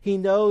 He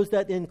knows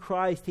that in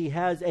Christ he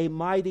has a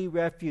mighty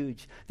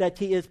refuge, that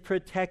he is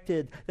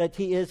protected, that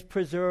he is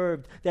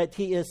preserved, that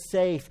he is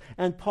safe.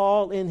 And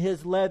Paul, in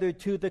his letter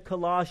to the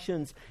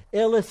Colossians,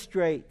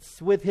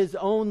 illustrates with his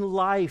own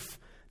life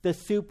the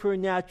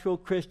supernatural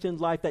Christian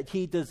life that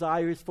he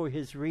desires for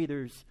his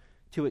readers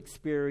to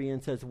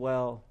experience as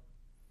well.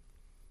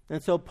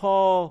 And so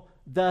Paul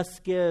thus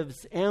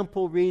gives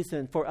ample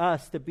reason for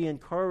us to be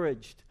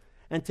encouraged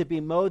and to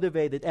be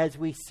motivated as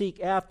we seek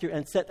after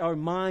and set our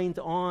mind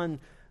on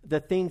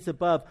the things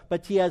above.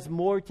 But he has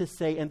more to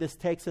say, and this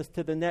takes us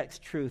to the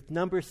next truth.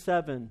 Number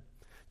 7.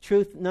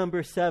 Truth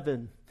number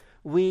 7.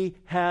 We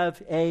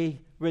have a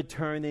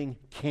returning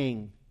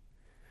king.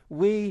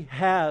 We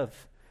have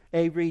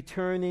a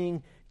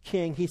returning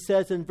king. He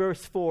says in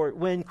verse 4,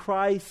 when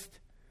Christ,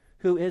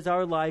 who is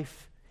our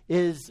life,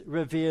 is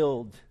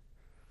revealed.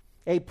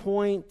 A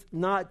point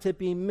not to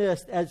be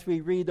missed as we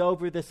read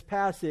over this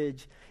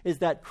passage is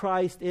that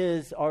Christ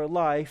is our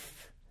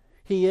life.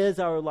 He is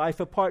our life.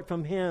 Apart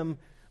from him,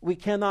 we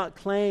cannot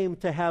claim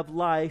to have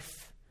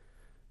life.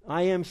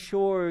 I am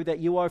sure that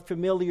you are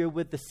familiar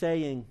with the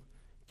saying,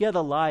 get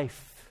a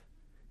life.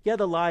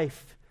 Get a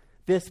life.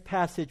 This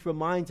passage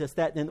reminds us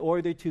that in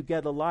order to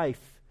get a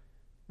life,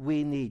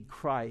 we need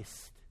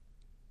Christ.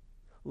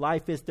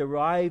 Life is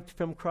derived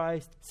from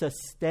Christ,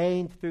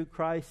 sustained through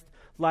Christ.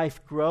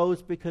 Life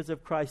grows because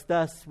of Christ.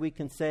 Thus, we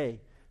can say,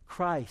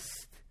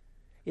 Christ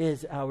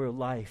is our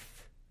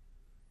life.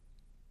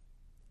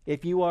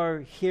 If you are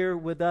here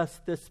with us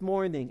this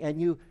morning,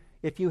 and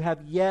if you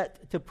have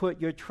yet to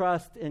put your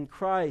trust in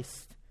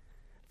Christ,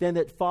 then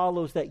it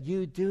follows that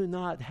you do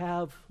not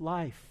have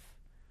life.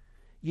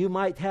 You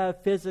might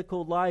have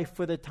physical life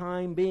for the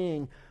time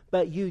being,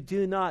 but you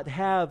do not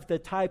have the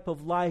type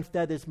of life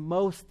that is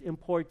most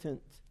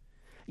important.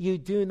 You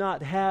do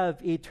not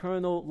have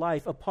eternal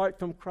life. Apart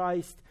from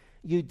Christ,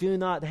 you do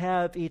not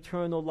have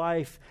eternal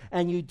life,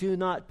 and you do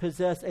not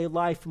possess a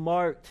life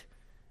marked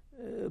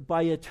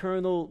by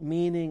eternal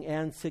meaning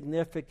and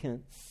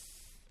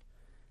significance.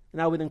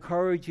 And I would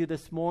encourage you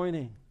this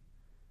morning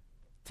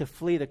to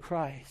flee to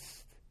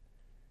Christ,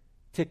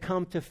 to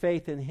come to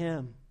faith in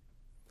him,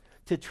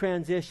 to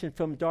transition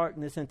from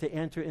darkness and to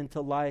enter into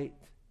light,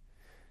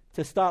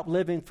 to stop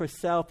living for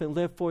self and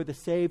live for the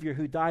Savior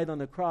who died on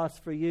the cross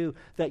for you,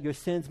 that your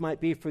sins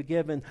might be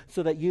forgiven,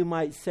 so that you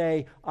might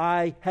say,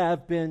 I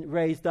have been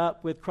raised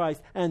up with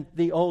Christ, and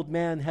the old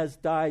man has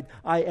died.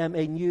 I am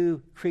a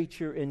new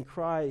creature in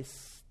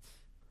Christ.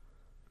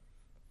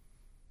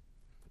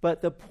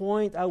 But the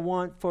point I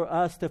want for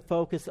us to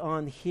focus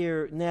on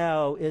here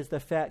now is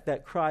the fact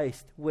that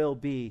Christ will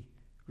be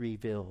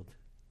revealed.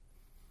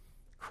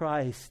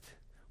 Christ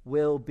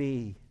will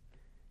be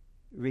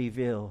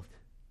revealed.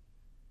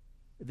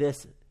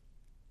 this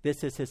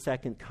is his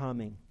second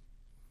coming.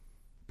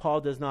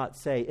 Paul does not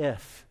say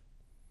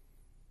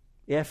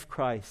if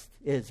Christ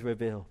is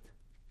revealed.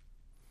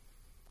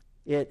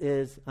 It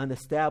is an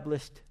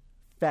established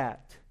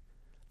fact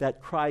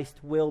that Christ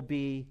will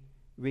be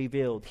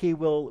revealed. He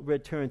will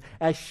return.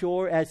 As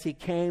sure as he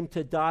came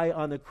to die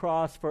on the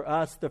cross for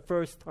us the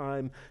first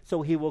time,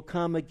 so he will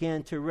come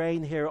again to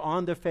reign here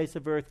on the face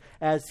of earth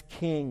as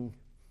king.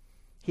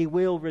 He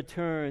will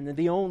return. And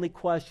the only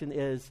question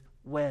is,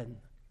 when?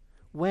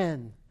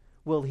 When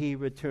will he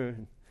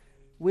return?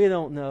 We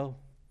don't know.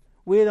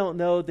 We don't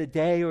know the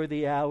day or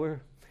the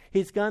hour.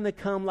 He's going to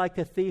come like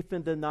a thief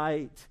in the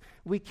night.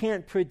 We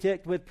can't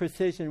predict with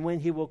precision when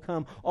he will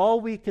come.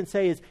 All we can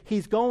say is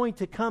he's going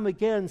to come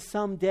again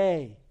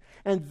someday.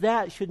 And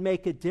that should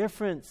make a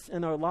difference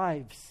in our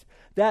lives.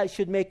 That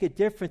should make a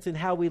difference in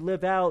how we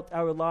live out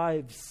our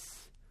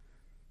lives.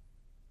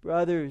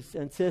 Brothers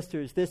and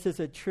sisters, this is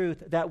a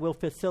truth that will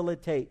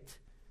facilitate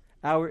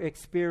our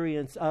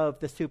experience of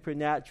the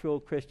supernatural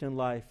Christian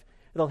life.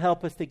 It'll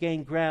help us to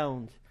gain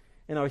ground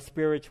in our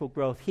spiritual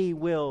growth. He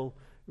will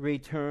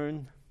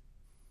return.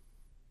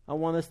 I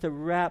want us to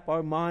wrap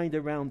our mind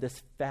around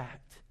this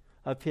fact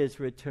of his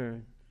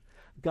return.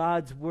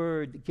 God's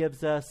word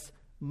gives us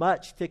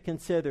much to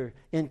consider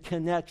in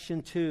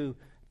connection to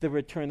the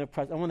return of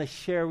Christ. I want to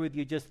share with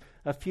you just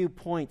a few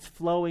points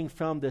flowing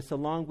from this,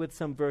 along with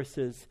some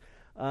verses.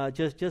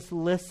 Just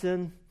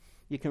listen.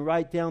 You can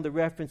write down the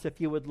reference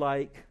if you would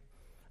like.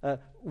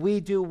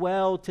 We do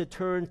well to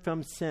turn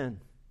from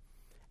sin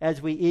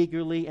as we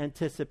eagerly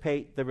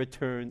anticipate the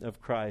return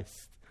of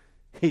Christ.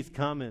 He's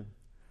coming.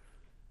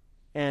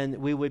 And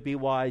we would be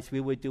wise, we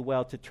would do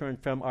well to turn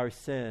from our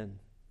sin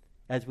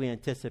as we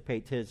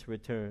anticipate his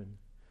return.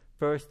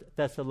 1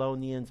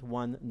 Thessalonians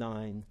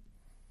 1:9.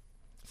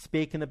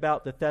 Speaking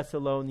about the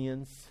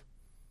Thessalonians,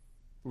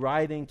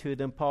 writing to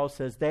them, Paul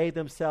says, they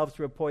themselves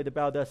report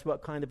about us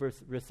what kind of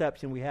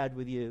reception we had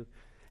with you,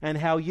 and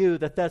how you,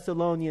 the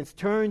Thessalonians,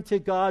 turned to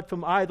God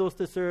from idols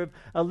to serve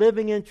a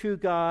living and true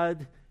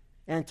God,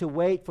 and to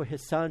wait for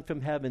his Son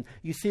from heaven.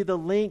 You see the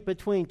link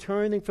between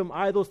turning from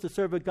idols to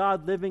serve a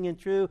God living and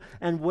true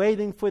and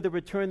waiting for the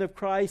return of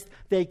Christ.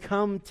 They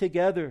come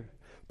together.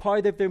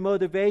 Part of their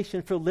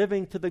motivation for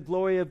living to the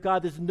glory of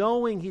God is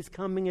knowing he's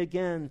coming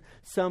again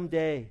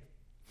someday.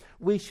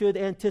 We should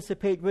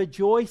anticipate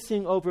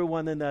rejoicing over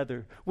one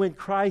another when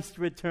Christ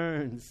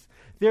returns.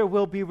 There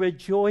will be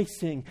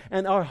rejoicing,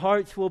 and our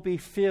hearts will be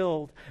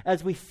filled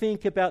as we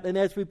think about and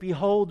as we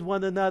behold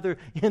one another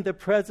in the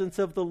presence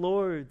of the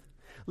Lord.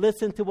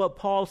 Listen to what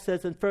Paul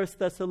says in 1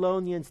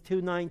 Thessalonians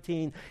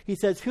 2:19. He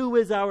says, who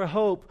is our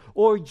hope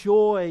or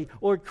joy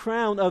or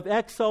crown of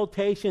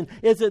exaltation?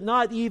 Is it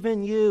not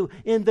even you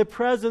in the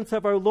presence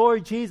of our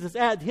Lord Jesus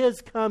at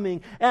his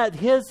coming,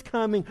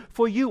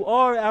 for you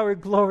are our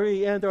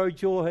glory and our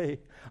joy.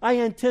 I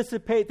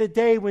anticipate the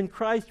day when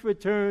Christ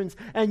returns,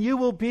 and you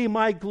will be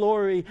my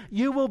glory.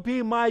 You will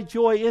be my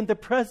joy in the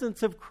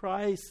presence of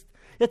Christ.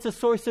 It's a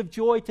source of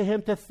joy to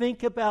him to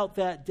think about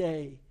that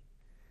day.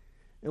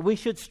 And we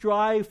should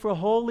strive for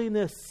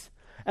holiness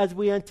as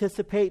we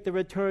anticipate the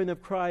return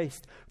of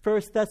Christ.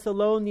 1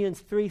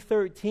 Thessalonians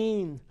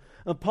 3:13.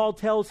 Paul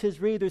tells his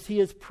readers he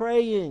is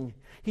praying.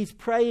 He's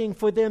praying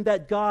for them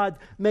that God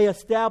may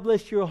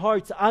establish your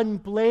hearts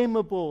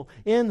unblameable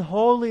in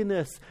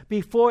holiness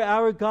before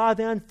our God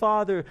and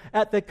Father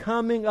at the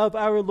coming of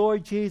our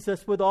Lord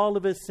Jesus with all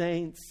of his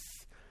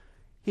saints.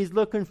 He's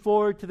looking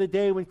forward to the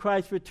day when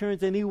Christ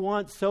returns, and he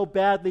wants so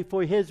badly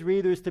for his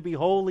readers to be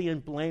holy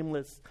and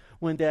blameless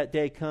when that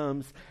day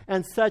comes.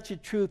 And such a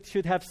truth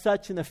should have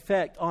such an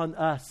effect on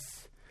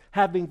us,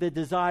 having the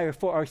desire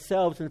for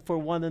ourselves and for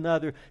one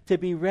another to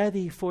be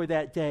ready for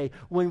that day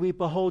when we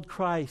behold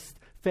Christ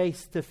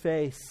face to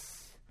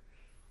face.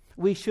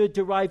 We should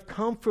derive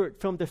comfort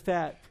from the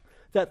fact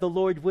that the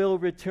Lord will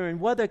return.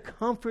 What a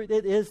comfort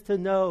it is to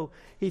know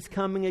he's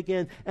coming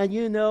again. And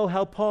you know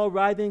how Paul,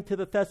 writing to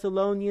the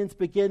Thessalonians,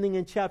 beginning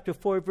in chapter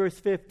 4, verse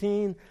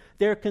 15,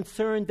 they're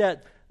concerned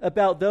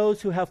about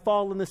those who have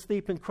fallen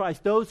asleep in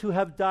Christ, those who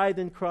have died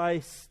in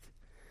Christ.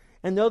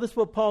 And notice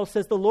what Paul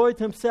says, the Lord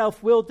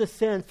himself will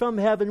descend from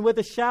heaven with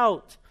a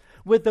shout,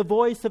 with the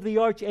voice of the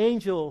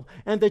archangel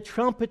and the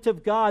trumpet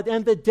of God,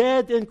 and the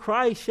dead in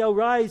Christ shall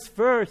rise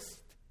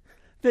first.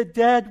 The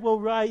dead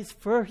will rise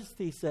first,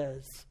 he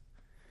says.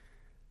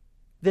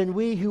 Then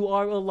we who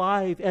are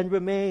alive and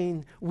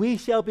remain, we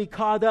shall be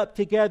caught up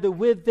together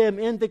with them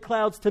in the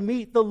clouds to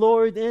meet the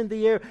Lord in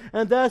the air,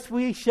 and thus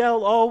we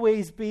shall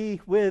always be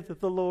with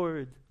the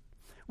Lord.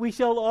 We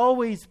shall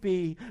always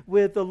be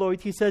with the Lord.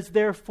 He says,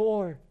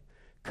 therefore,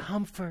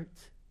 comfort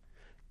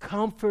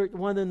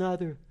one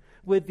another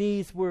with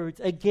these words.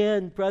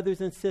 Again,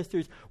 brothers and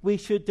sisters, we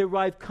should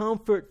derive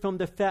comfort from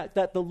the fact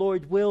that the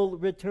Lord will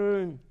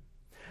return.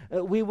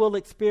 We will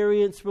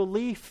experience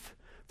relief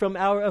from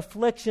our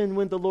affliction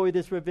when the Lord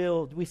is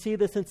revealed. We see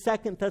this in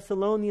 2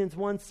 Thessalonians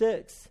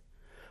 1:6.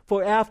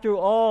 For after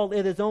all,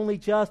 it is only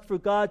just for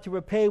God to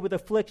repay with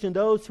affliction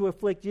those who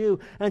afflict you,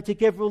 and to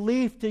give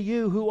relief to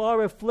you who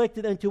are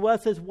afflicted, and to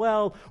us as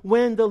well,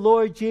 when the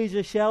Lord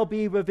Jesus shall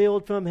be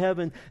revealed from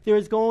heaven. There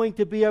is going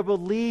to be a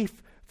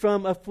relief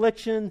from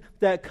affliction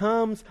that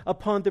comes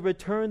upon the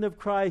return of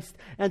Christ,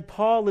 and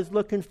Paul is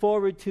looking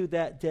forward to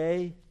that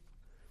day.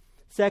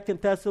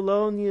 2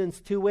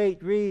 Thessalonians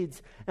 2:8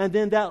 reads, "And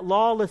then that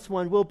lawless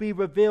one will be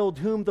revealed,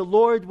 whom the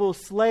Lord will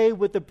slay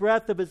with the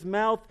breath of his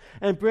mouth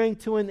and bring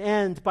to an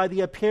end by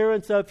the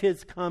appearance of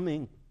his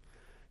coming."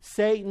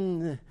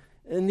 Satan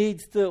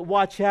needs to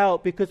watch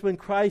out, because when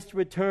Christ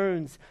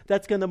returns,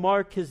 that's going to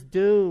mark his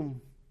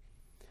doom.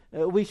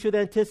 We should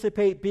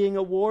anticipate being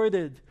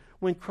awarded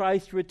when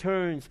Christ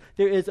returns.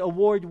 There is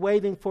award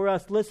waiting for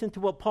us. Listen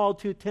to what Paul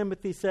to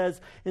Timothy says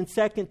in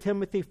 2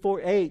 Timothy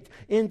 4:8.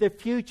 In the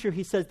future,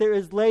 he says, "There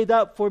is laid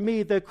up for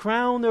me the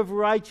crown of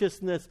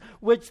righteousness,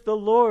 which the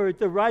Lord,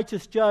 the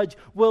righteous judge,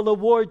 will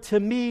award to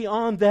me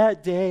on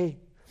that day."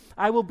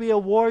 I will be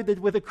awarded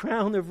with a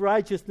crown of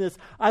righteousness.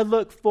 I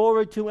look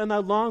forward to and I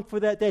long for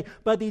that day.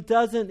 But he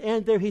doesn't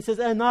end there. He says,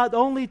 "And not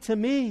only to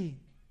me,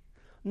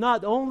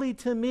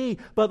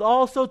 but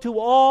also to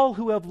all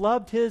who have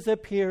loved his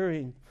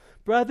appearing."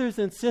 Brothers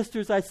and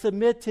sisters, I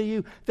submit to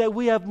you that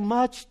we have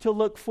much to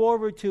look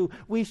forward to.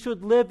 We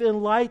should live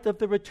in light of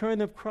the return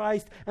of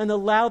Christ and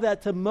allow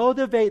that to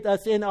motivate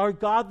us in our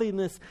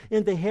godliness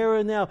in the here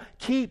and now.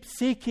 Keep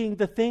seeking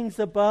the things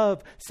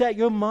above. Set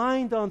your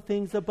mind on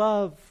things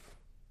above.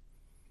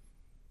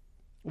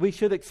 We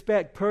should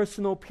expect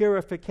personal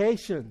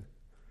purification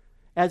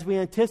as we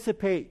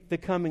anticipate the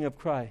coming of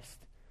Christ.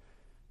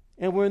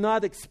 And we're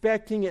not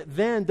expecting it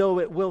then, though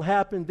it will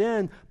happen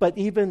then. But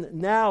even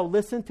now,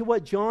 listen to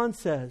what John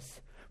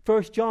says.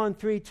 1 John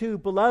 3:2,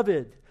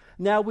 "Beloved,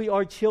 now we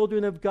are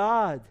children of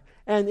God,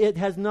 and it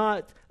has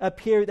not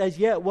appeared as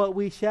yet what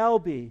we shall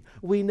be.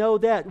 We know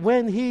that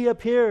when he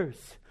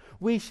appears,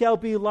 we shall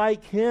be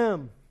like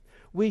him.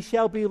 We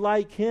shall be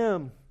like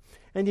him."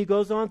 And he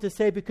goes on to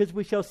say, "Because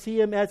we shall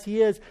see him as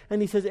he is." And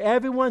he says,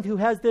 everyone who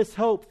has this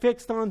hope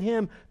fixed on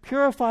him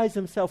purifies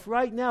himself.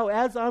 Right now,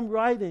 as I'm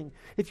writing,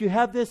 if you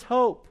have this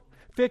hope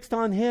fixed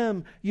on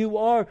him, you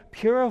are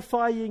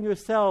purifying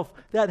yourself.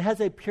 That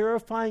has a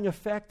purifying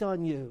effect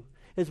on you,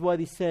 is what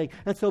he's saying.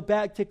 And so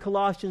back to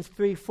Colossians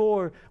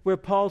 3:4, where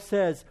Paul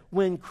says,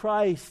 when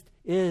Christ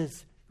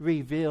is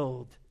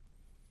revealed.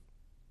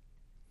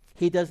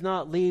 He does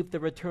not leave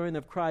the return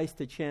of Christ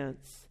to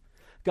chance.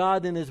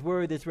 God in his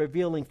word is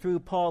revealing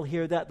through Paul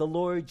here that the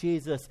Lord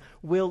Jesus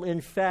will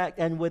in fact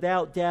and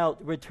without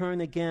doubt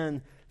return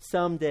again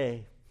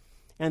someday.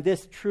 And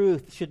this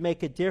truth should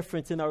make a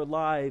difference in our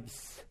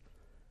lives.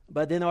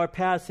 But in our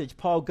passage,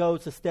 Paul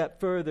goes a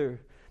step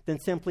further than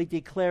simply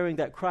declaring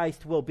that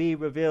Christ will be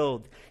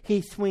revealed.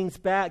 He swings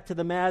back to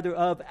the matter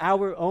of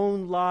our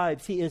own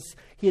lives. He is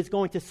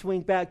going to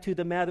swing back to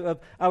the matter of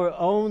our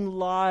own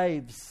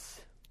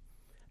lives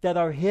that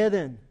are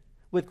hidden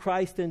with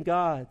Christ in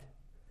God.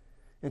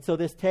 And so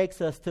this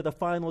takes us to the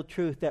final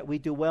truth that we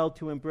do well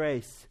to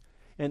embrace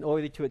in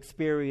order to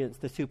experience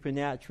the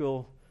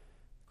supernatural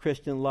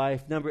Christian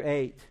life. Number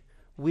 8,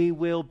 we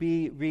will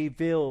be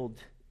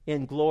revealed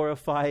in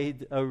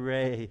glorified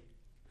array.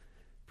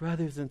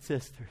 Brothers and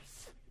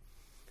sisters,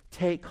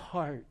 take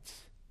heart.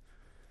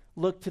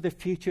 Look to the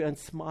future and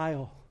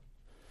smile.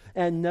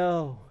 And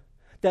know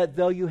that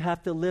though you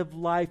have to live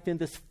life in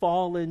this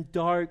fallen,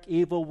 dark,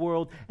 evil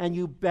world, and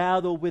you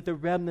battle with the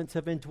remnants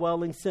of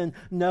indwelling sin,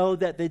 know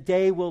that the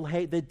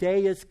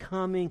day is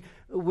coming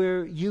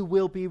where you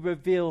will be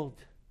revealed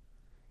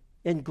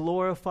in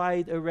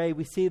glorified array.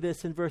 We see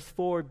this in verse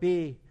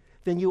 4b.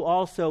 Then you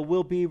also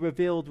will be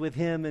revealed with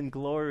him in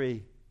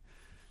glory.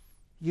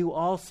 You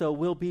also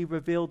will be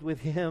revealed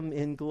with him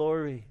in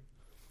glory.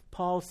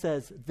 Paul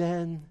says,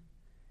 then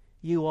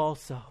you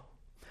also.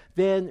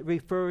 Then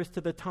refers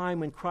to the time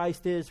when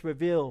Christ is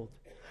revealed.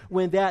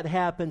 When that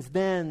happens,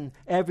 then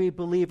every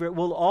believer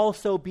will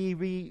also be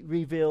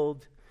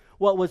revealed.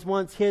 What was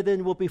once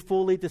hidden will be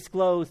fully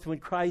disclosed when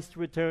Christ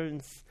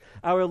returns.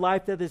 Our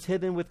life that is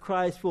hidden with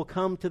Christ will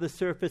come to the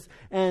surface,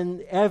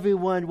 and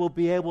everyone will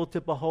be able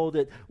to behold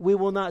it. We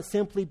will not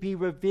simply be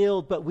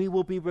revealed, but we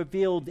will be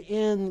revealed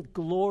in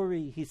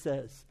glory, he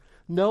says.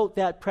 Note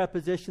that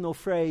prepositional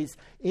phrase,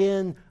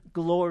 in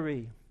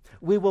glory.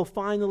 We will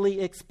finally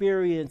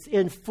experience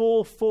in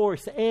full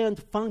force and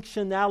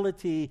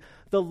functionality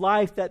the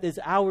life that is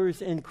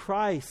ours in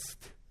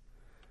Christ.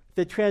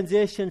 The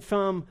transition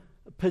from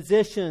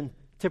position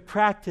to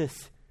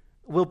practice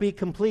will be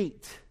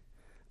complete.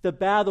 The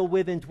battle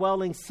with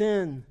indwelling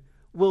sin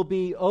will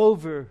be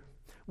over.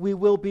 We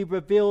will be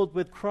revealed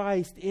with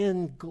Christ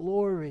in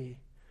glory.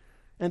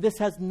 And this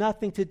has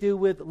nothing to do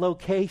with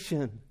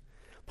location.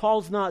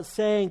 Paul's not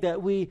saying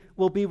that we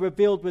will be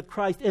revealed with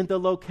Christ in the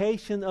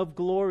location of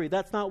glory.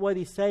 That's not what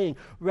he's saying.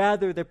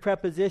 Rather, the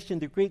preposition,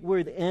 the Greek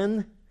word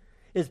in,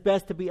 is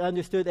best to be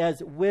understood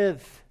as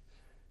with.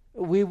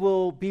 We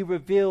will be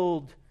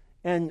revealed,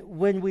 and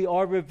when we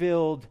are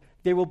revealed,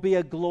 there will be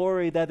a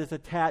glory that is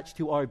attached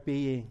to our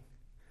being.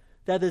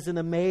 That is an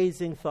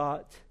amazing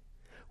thought.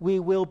 we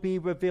will be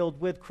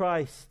revealed with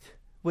Christ,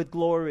 with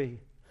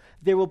glory.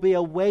 There will be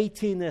a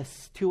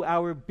weightiness to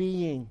our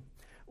being.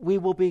 We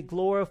will be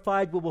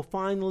glorified. We will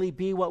finally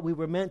be what we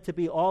were meant to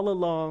be all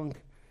along.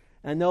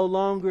 And no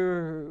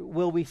longer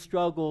will we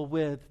struggle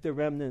with the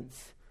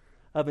remnants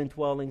of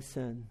indwelling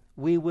sin.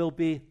 We will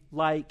be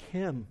like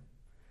Him.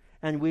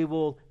 And we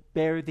will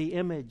bear the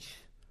image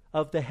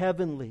of the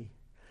heavenly.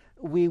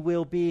 We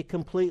will be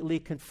completely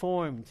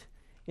conformed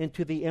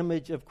into the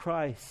image of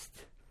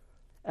Christ.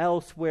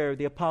 Elsewhere,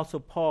 the Apostle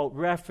Paul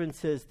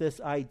references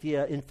this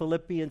idea in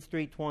Philippians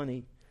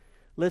 3:20.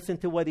 Listen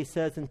to what he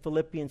says in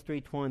Philippians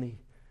 3:20.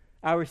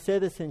 Our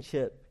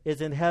citizenship is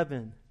in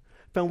heaven,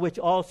 from which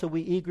also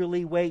we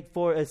eagerly wait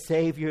for a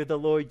Savior, the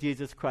Lord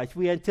Jesus Christ.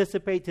 We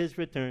anticipate His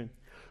return,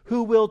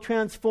 who will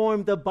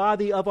transform the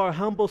body of our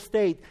humble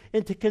state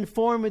into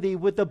conformity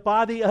with the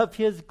body of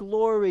His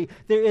glory.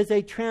 There is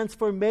a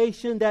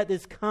transformation that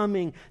is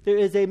coming. There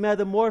is a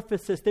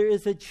metamorphosis. There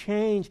is a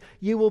change.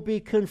 You will be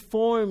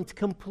conformed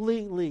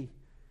completely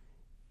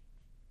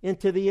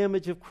into the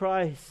image of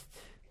Christ.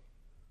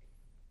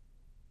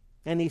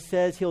 And he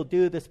says He'll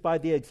do this by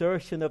the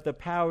exertion of the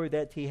power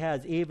that He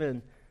has,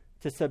 even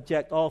to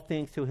subject all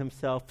things to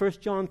Himself. 1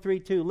 John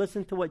 3:2,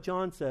 listen to what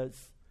John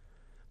says.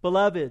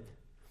 Beloved,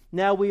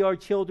 now we are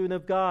children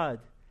of God,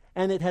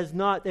 and it has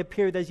not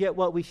appeared as yet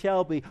what we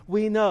shall be.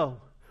 We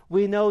know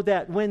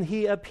that when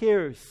He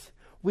appears,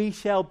 we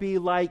shall be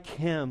like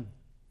Him.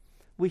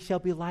 We shall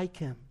be like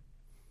Him.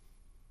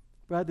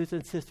 Brothers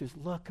and sisters,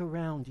 look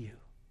around you.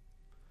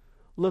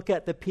 Look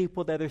at the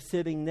people that are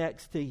sitting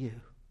next to you.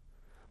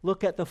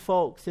 Look at the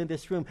folks in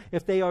this room.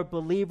 If they are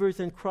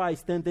believers in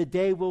Christ, then the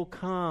day will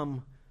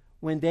come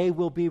when they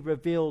will be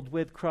revealed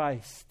with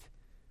Christ,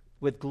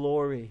 with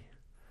glory.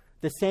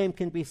 The same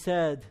can be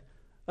said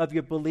of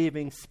your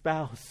believing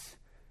spouse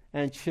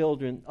and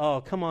children.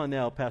 Oh, come on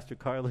now, Pastor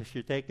Carlos,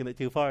 you're taking it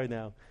too far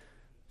now.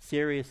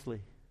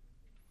 Seriously.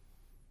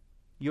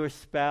 Your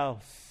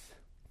spouse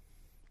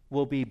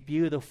will be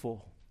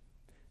beautiful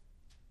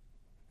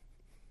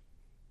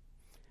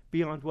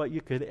beyond what you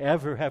could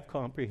ever have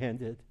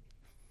comprehended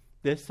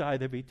this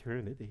side of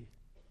eternity.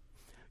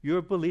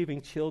 Your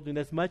believing children,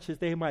 as much as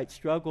they might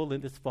struggle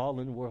in this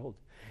fallen world,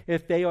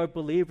 if they are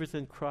believers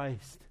in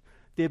Christ,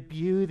 the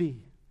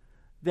beauty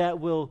that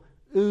will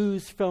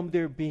ooze from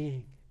their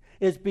being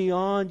is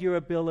beyond your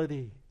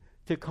ability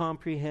to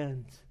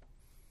comprehend.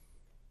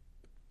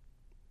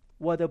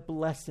 What a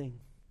blessing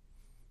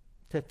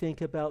to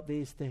think about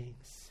these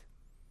things.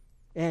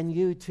 And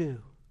you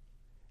too,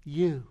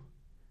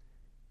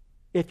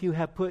 if you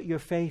have put your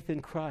faith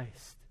in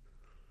Christ,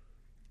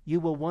 you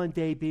will one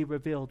day be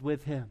revealed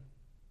with Him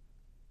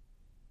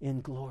in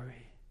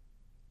glory,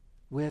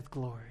 with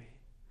glory.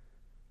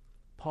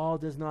 Paul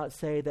does not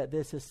say that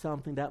this is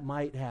something that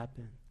might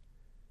happen.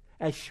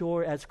 As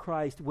sure as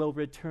Christ will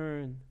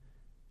return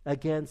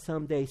again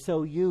someday,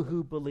 so you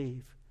who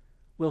believe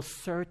will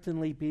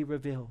certainly be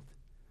revealed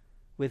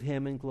with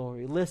Him in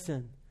glory.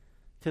 Listen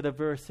to the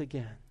verse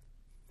again.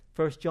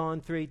 1 John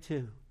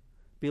 3:2.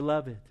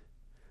 Beloved,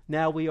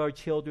 now we are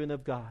children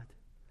of God,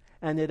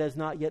 and it has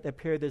not yet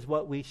appeared as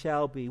what we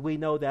shall be. We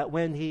know that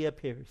when He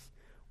appears,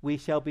 we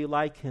shall be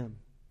like Him.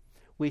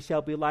 We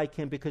shall be like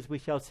Him because we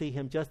shall see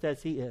Him just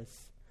as He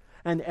is.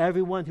 And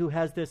everyone who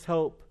has this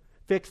hope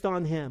fixed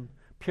on Him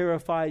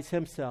purifies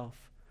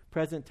himself.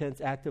 Present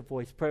tense, active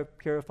voice,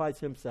 purifies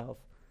himself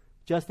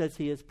just as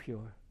He is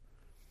pure.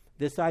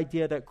 This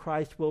idea that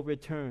Christ will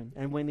return,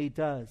 and when He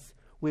does,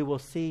 we will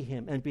see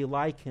Him and be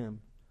like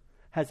Him,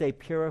 has a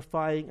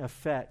purifying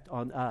effect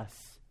on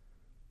us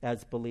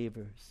as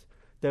believers.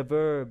 The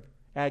verb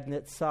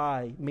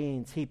agnetzai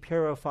means He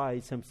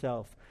purifies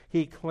Himself.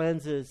 He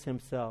cleanses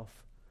Himself.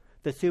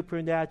 The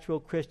supernatural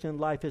Christian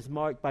life is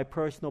marked by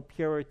personal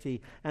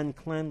purity and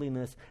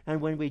cleanliness. And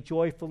when we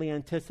joyfully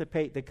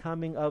anticipate the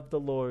coming of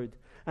the Lord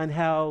and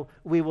how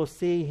we will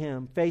see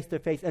Him face to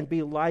face and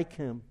be like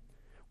Him,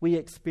 we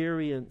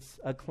experience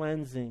a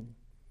cleansing.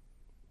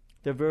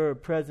 The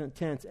verb present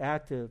tense,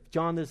 active.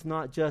 John is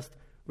not just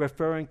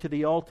referring to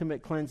the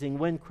ultimate cleansing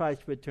when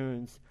Christ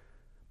returns,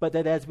 but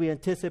that as we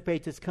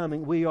anticipate His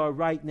coming, we are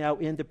right now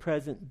in the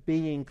present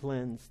being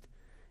cleansed.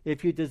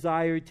 If you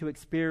desire to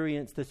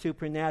experience the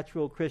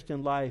supernatural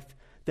Christian life,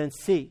 then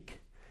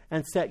seek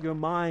and set your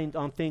mind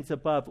on things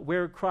above,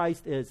 where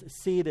Christ is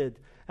seated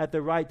at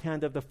the right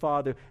hand of the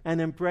Father,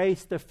 and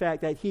embrace the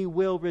fact that He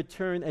will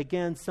return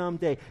again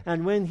someday.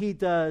 And when He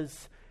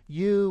does,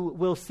 you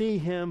will see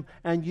Him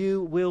and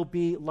you will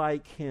be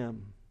like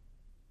Him.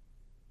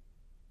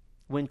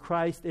 When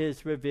Christ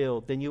is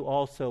revealed, then you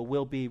also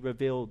will be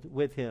revealed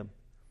with Him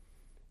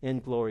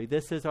in glory.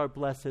 This is our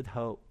blessed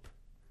hope.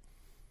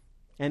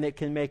 And it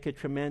can make a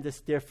tremendous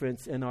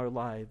difference in our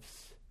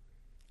lives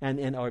and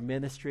in our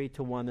ministry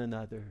to one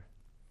another.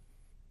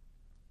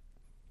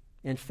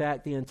 In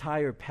fact, the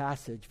entire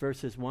passage,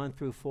 verses 1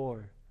 through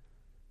 4,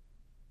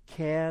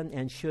 can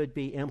and should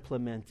be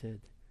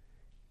implemented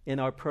in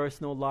our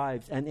personal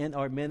lives and in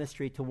our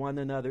ministry to one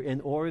another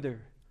in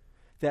order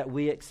that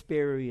we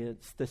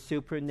experience the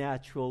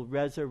supernatural,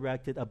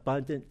 resurrected,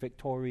 abundant,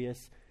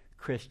 victorious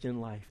Christian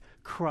life.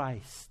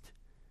 Christ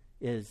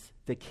is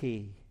the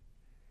key.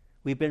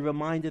 We've been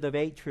reminded of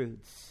 8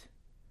 truths.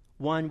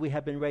 1, we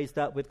have been raised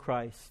up with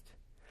Christ.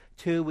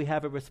 2, we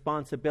have a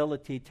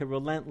responsibility to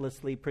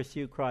relentlessly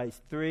pursue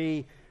Christ.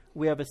 3,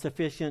 we have a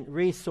sufficient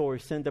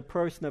resource in the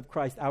person of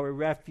Christ, our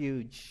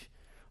refuge.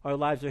 Our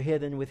lives are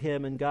hidden with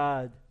Him and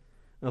God.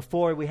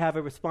 4, we have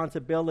a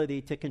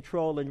responsibility to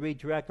control and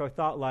redirect our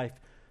thought life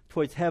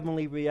towards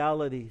heavenly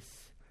realities.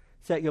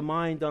 Set your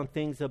mind on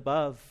things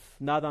above,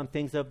 not on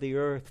things of the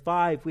earth.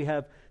 5, we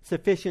have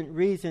sufficient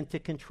reason to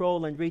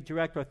control and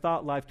redirect our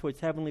thought life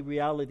towards heavenly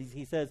realities.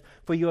 He says,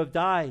 for you have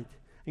died,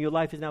 and your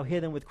life is now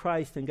hidden with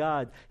Christ and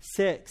God.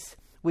 6,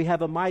 we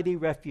have a mighty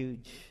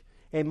refuge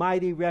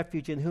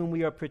in whom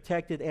we are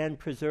protected and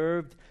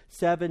preserved.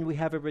 7, we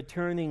have a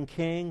returning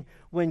King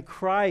when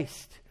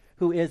Christ,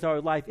 who is our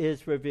life,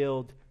 is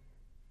revealed.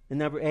 And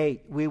number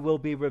 8, we will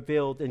be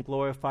revealed and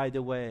glorified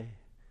away.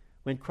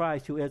 When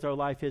Christ, who is our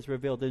life, is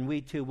revealed, and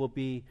we too will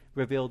be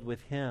revealed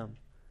with Him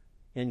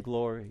in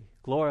glory,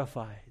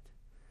 glorified.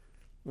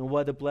 And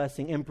what a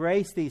blessing.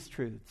 Embrace these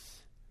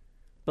truths.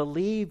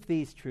 Believe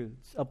these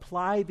truths.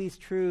 Apply these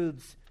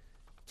truths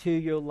to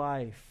your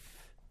life.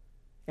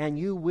 And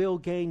you will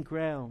gain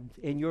ground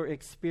in your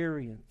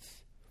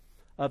experience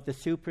of the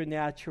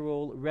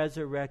supernatural,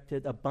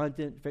 resurrected,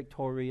 abundant,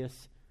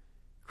 victorious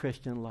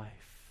Christian life.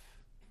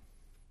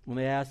 I'm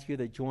going to ask you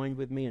to join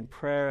with me in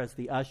prayer as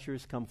the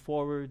ushers come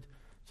forward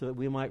so that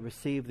we might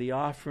receive the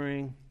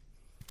offering.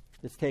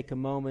 Let's take a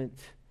moment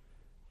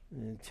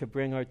to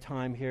bring our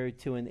time here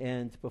to an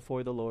end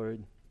before the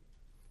Lord.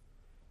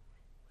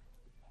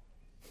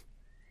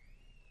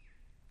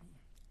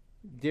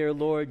 Dear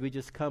Lord, we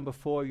just come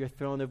before your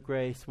throne of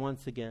grace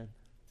once again.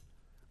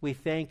 We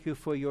thank you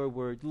for your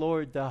word.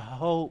 Lord, the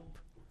hope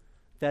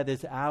that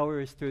is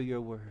ours through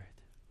your word.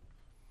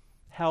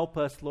 Help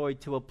us,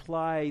 Lord, to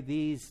apply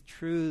these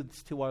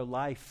truths to our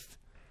life.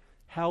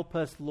 Help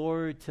us,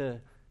 Lord,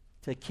 to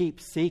keep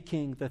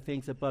seeking the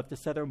things above, to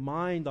set our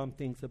mind on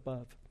things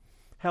above.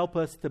 Help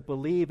us to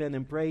believe and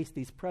embrace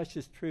these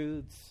precious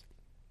truths,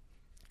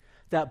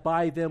 that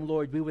by them,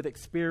 Lord, we would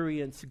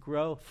experience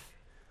growth,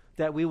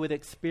 that we would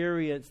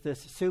experience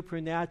this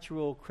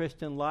supernatural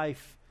Christian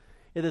life.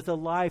 It is a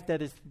life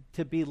that is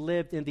to be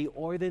lived in the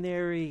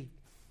ordinary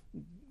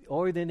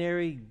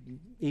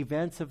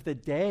events of the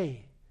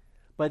day.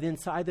 But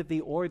inside of the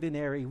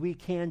ordinary, we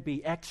can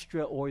be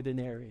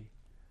extraordinary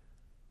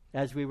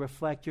as we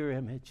reflect your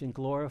image and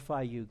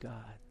glorify you,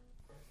 God.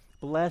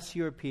 Bless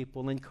your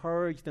people,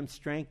 encourage them,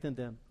 strengthen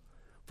them.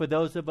 For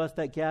those of us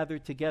that gather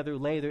together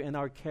later in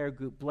our care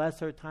group,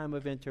 bless our time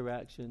of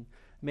interaction.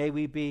 May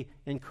we be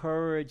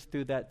encouraged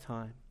through that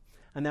time.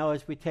 And now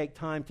as we take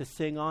time to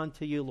sing on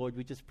to you, Lord,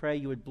 we just pray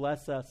you would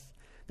bless us,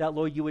 that,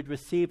 Lord, you would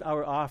receive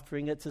our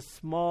offering. It's a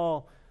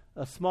small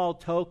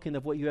token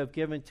of what you have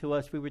given to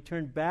us. We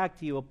return back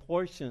to you a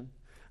portion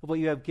of what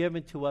you have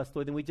given to us,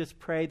 Lord, and we just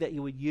pray that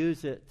you would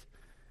use it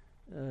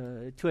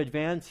to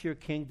advance your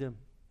kingdom,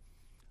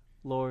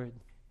 Lord.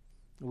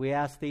 We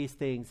ask these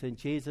things in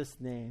Jesus'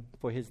 name,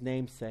 for his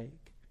name's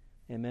sake.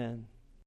 Amen.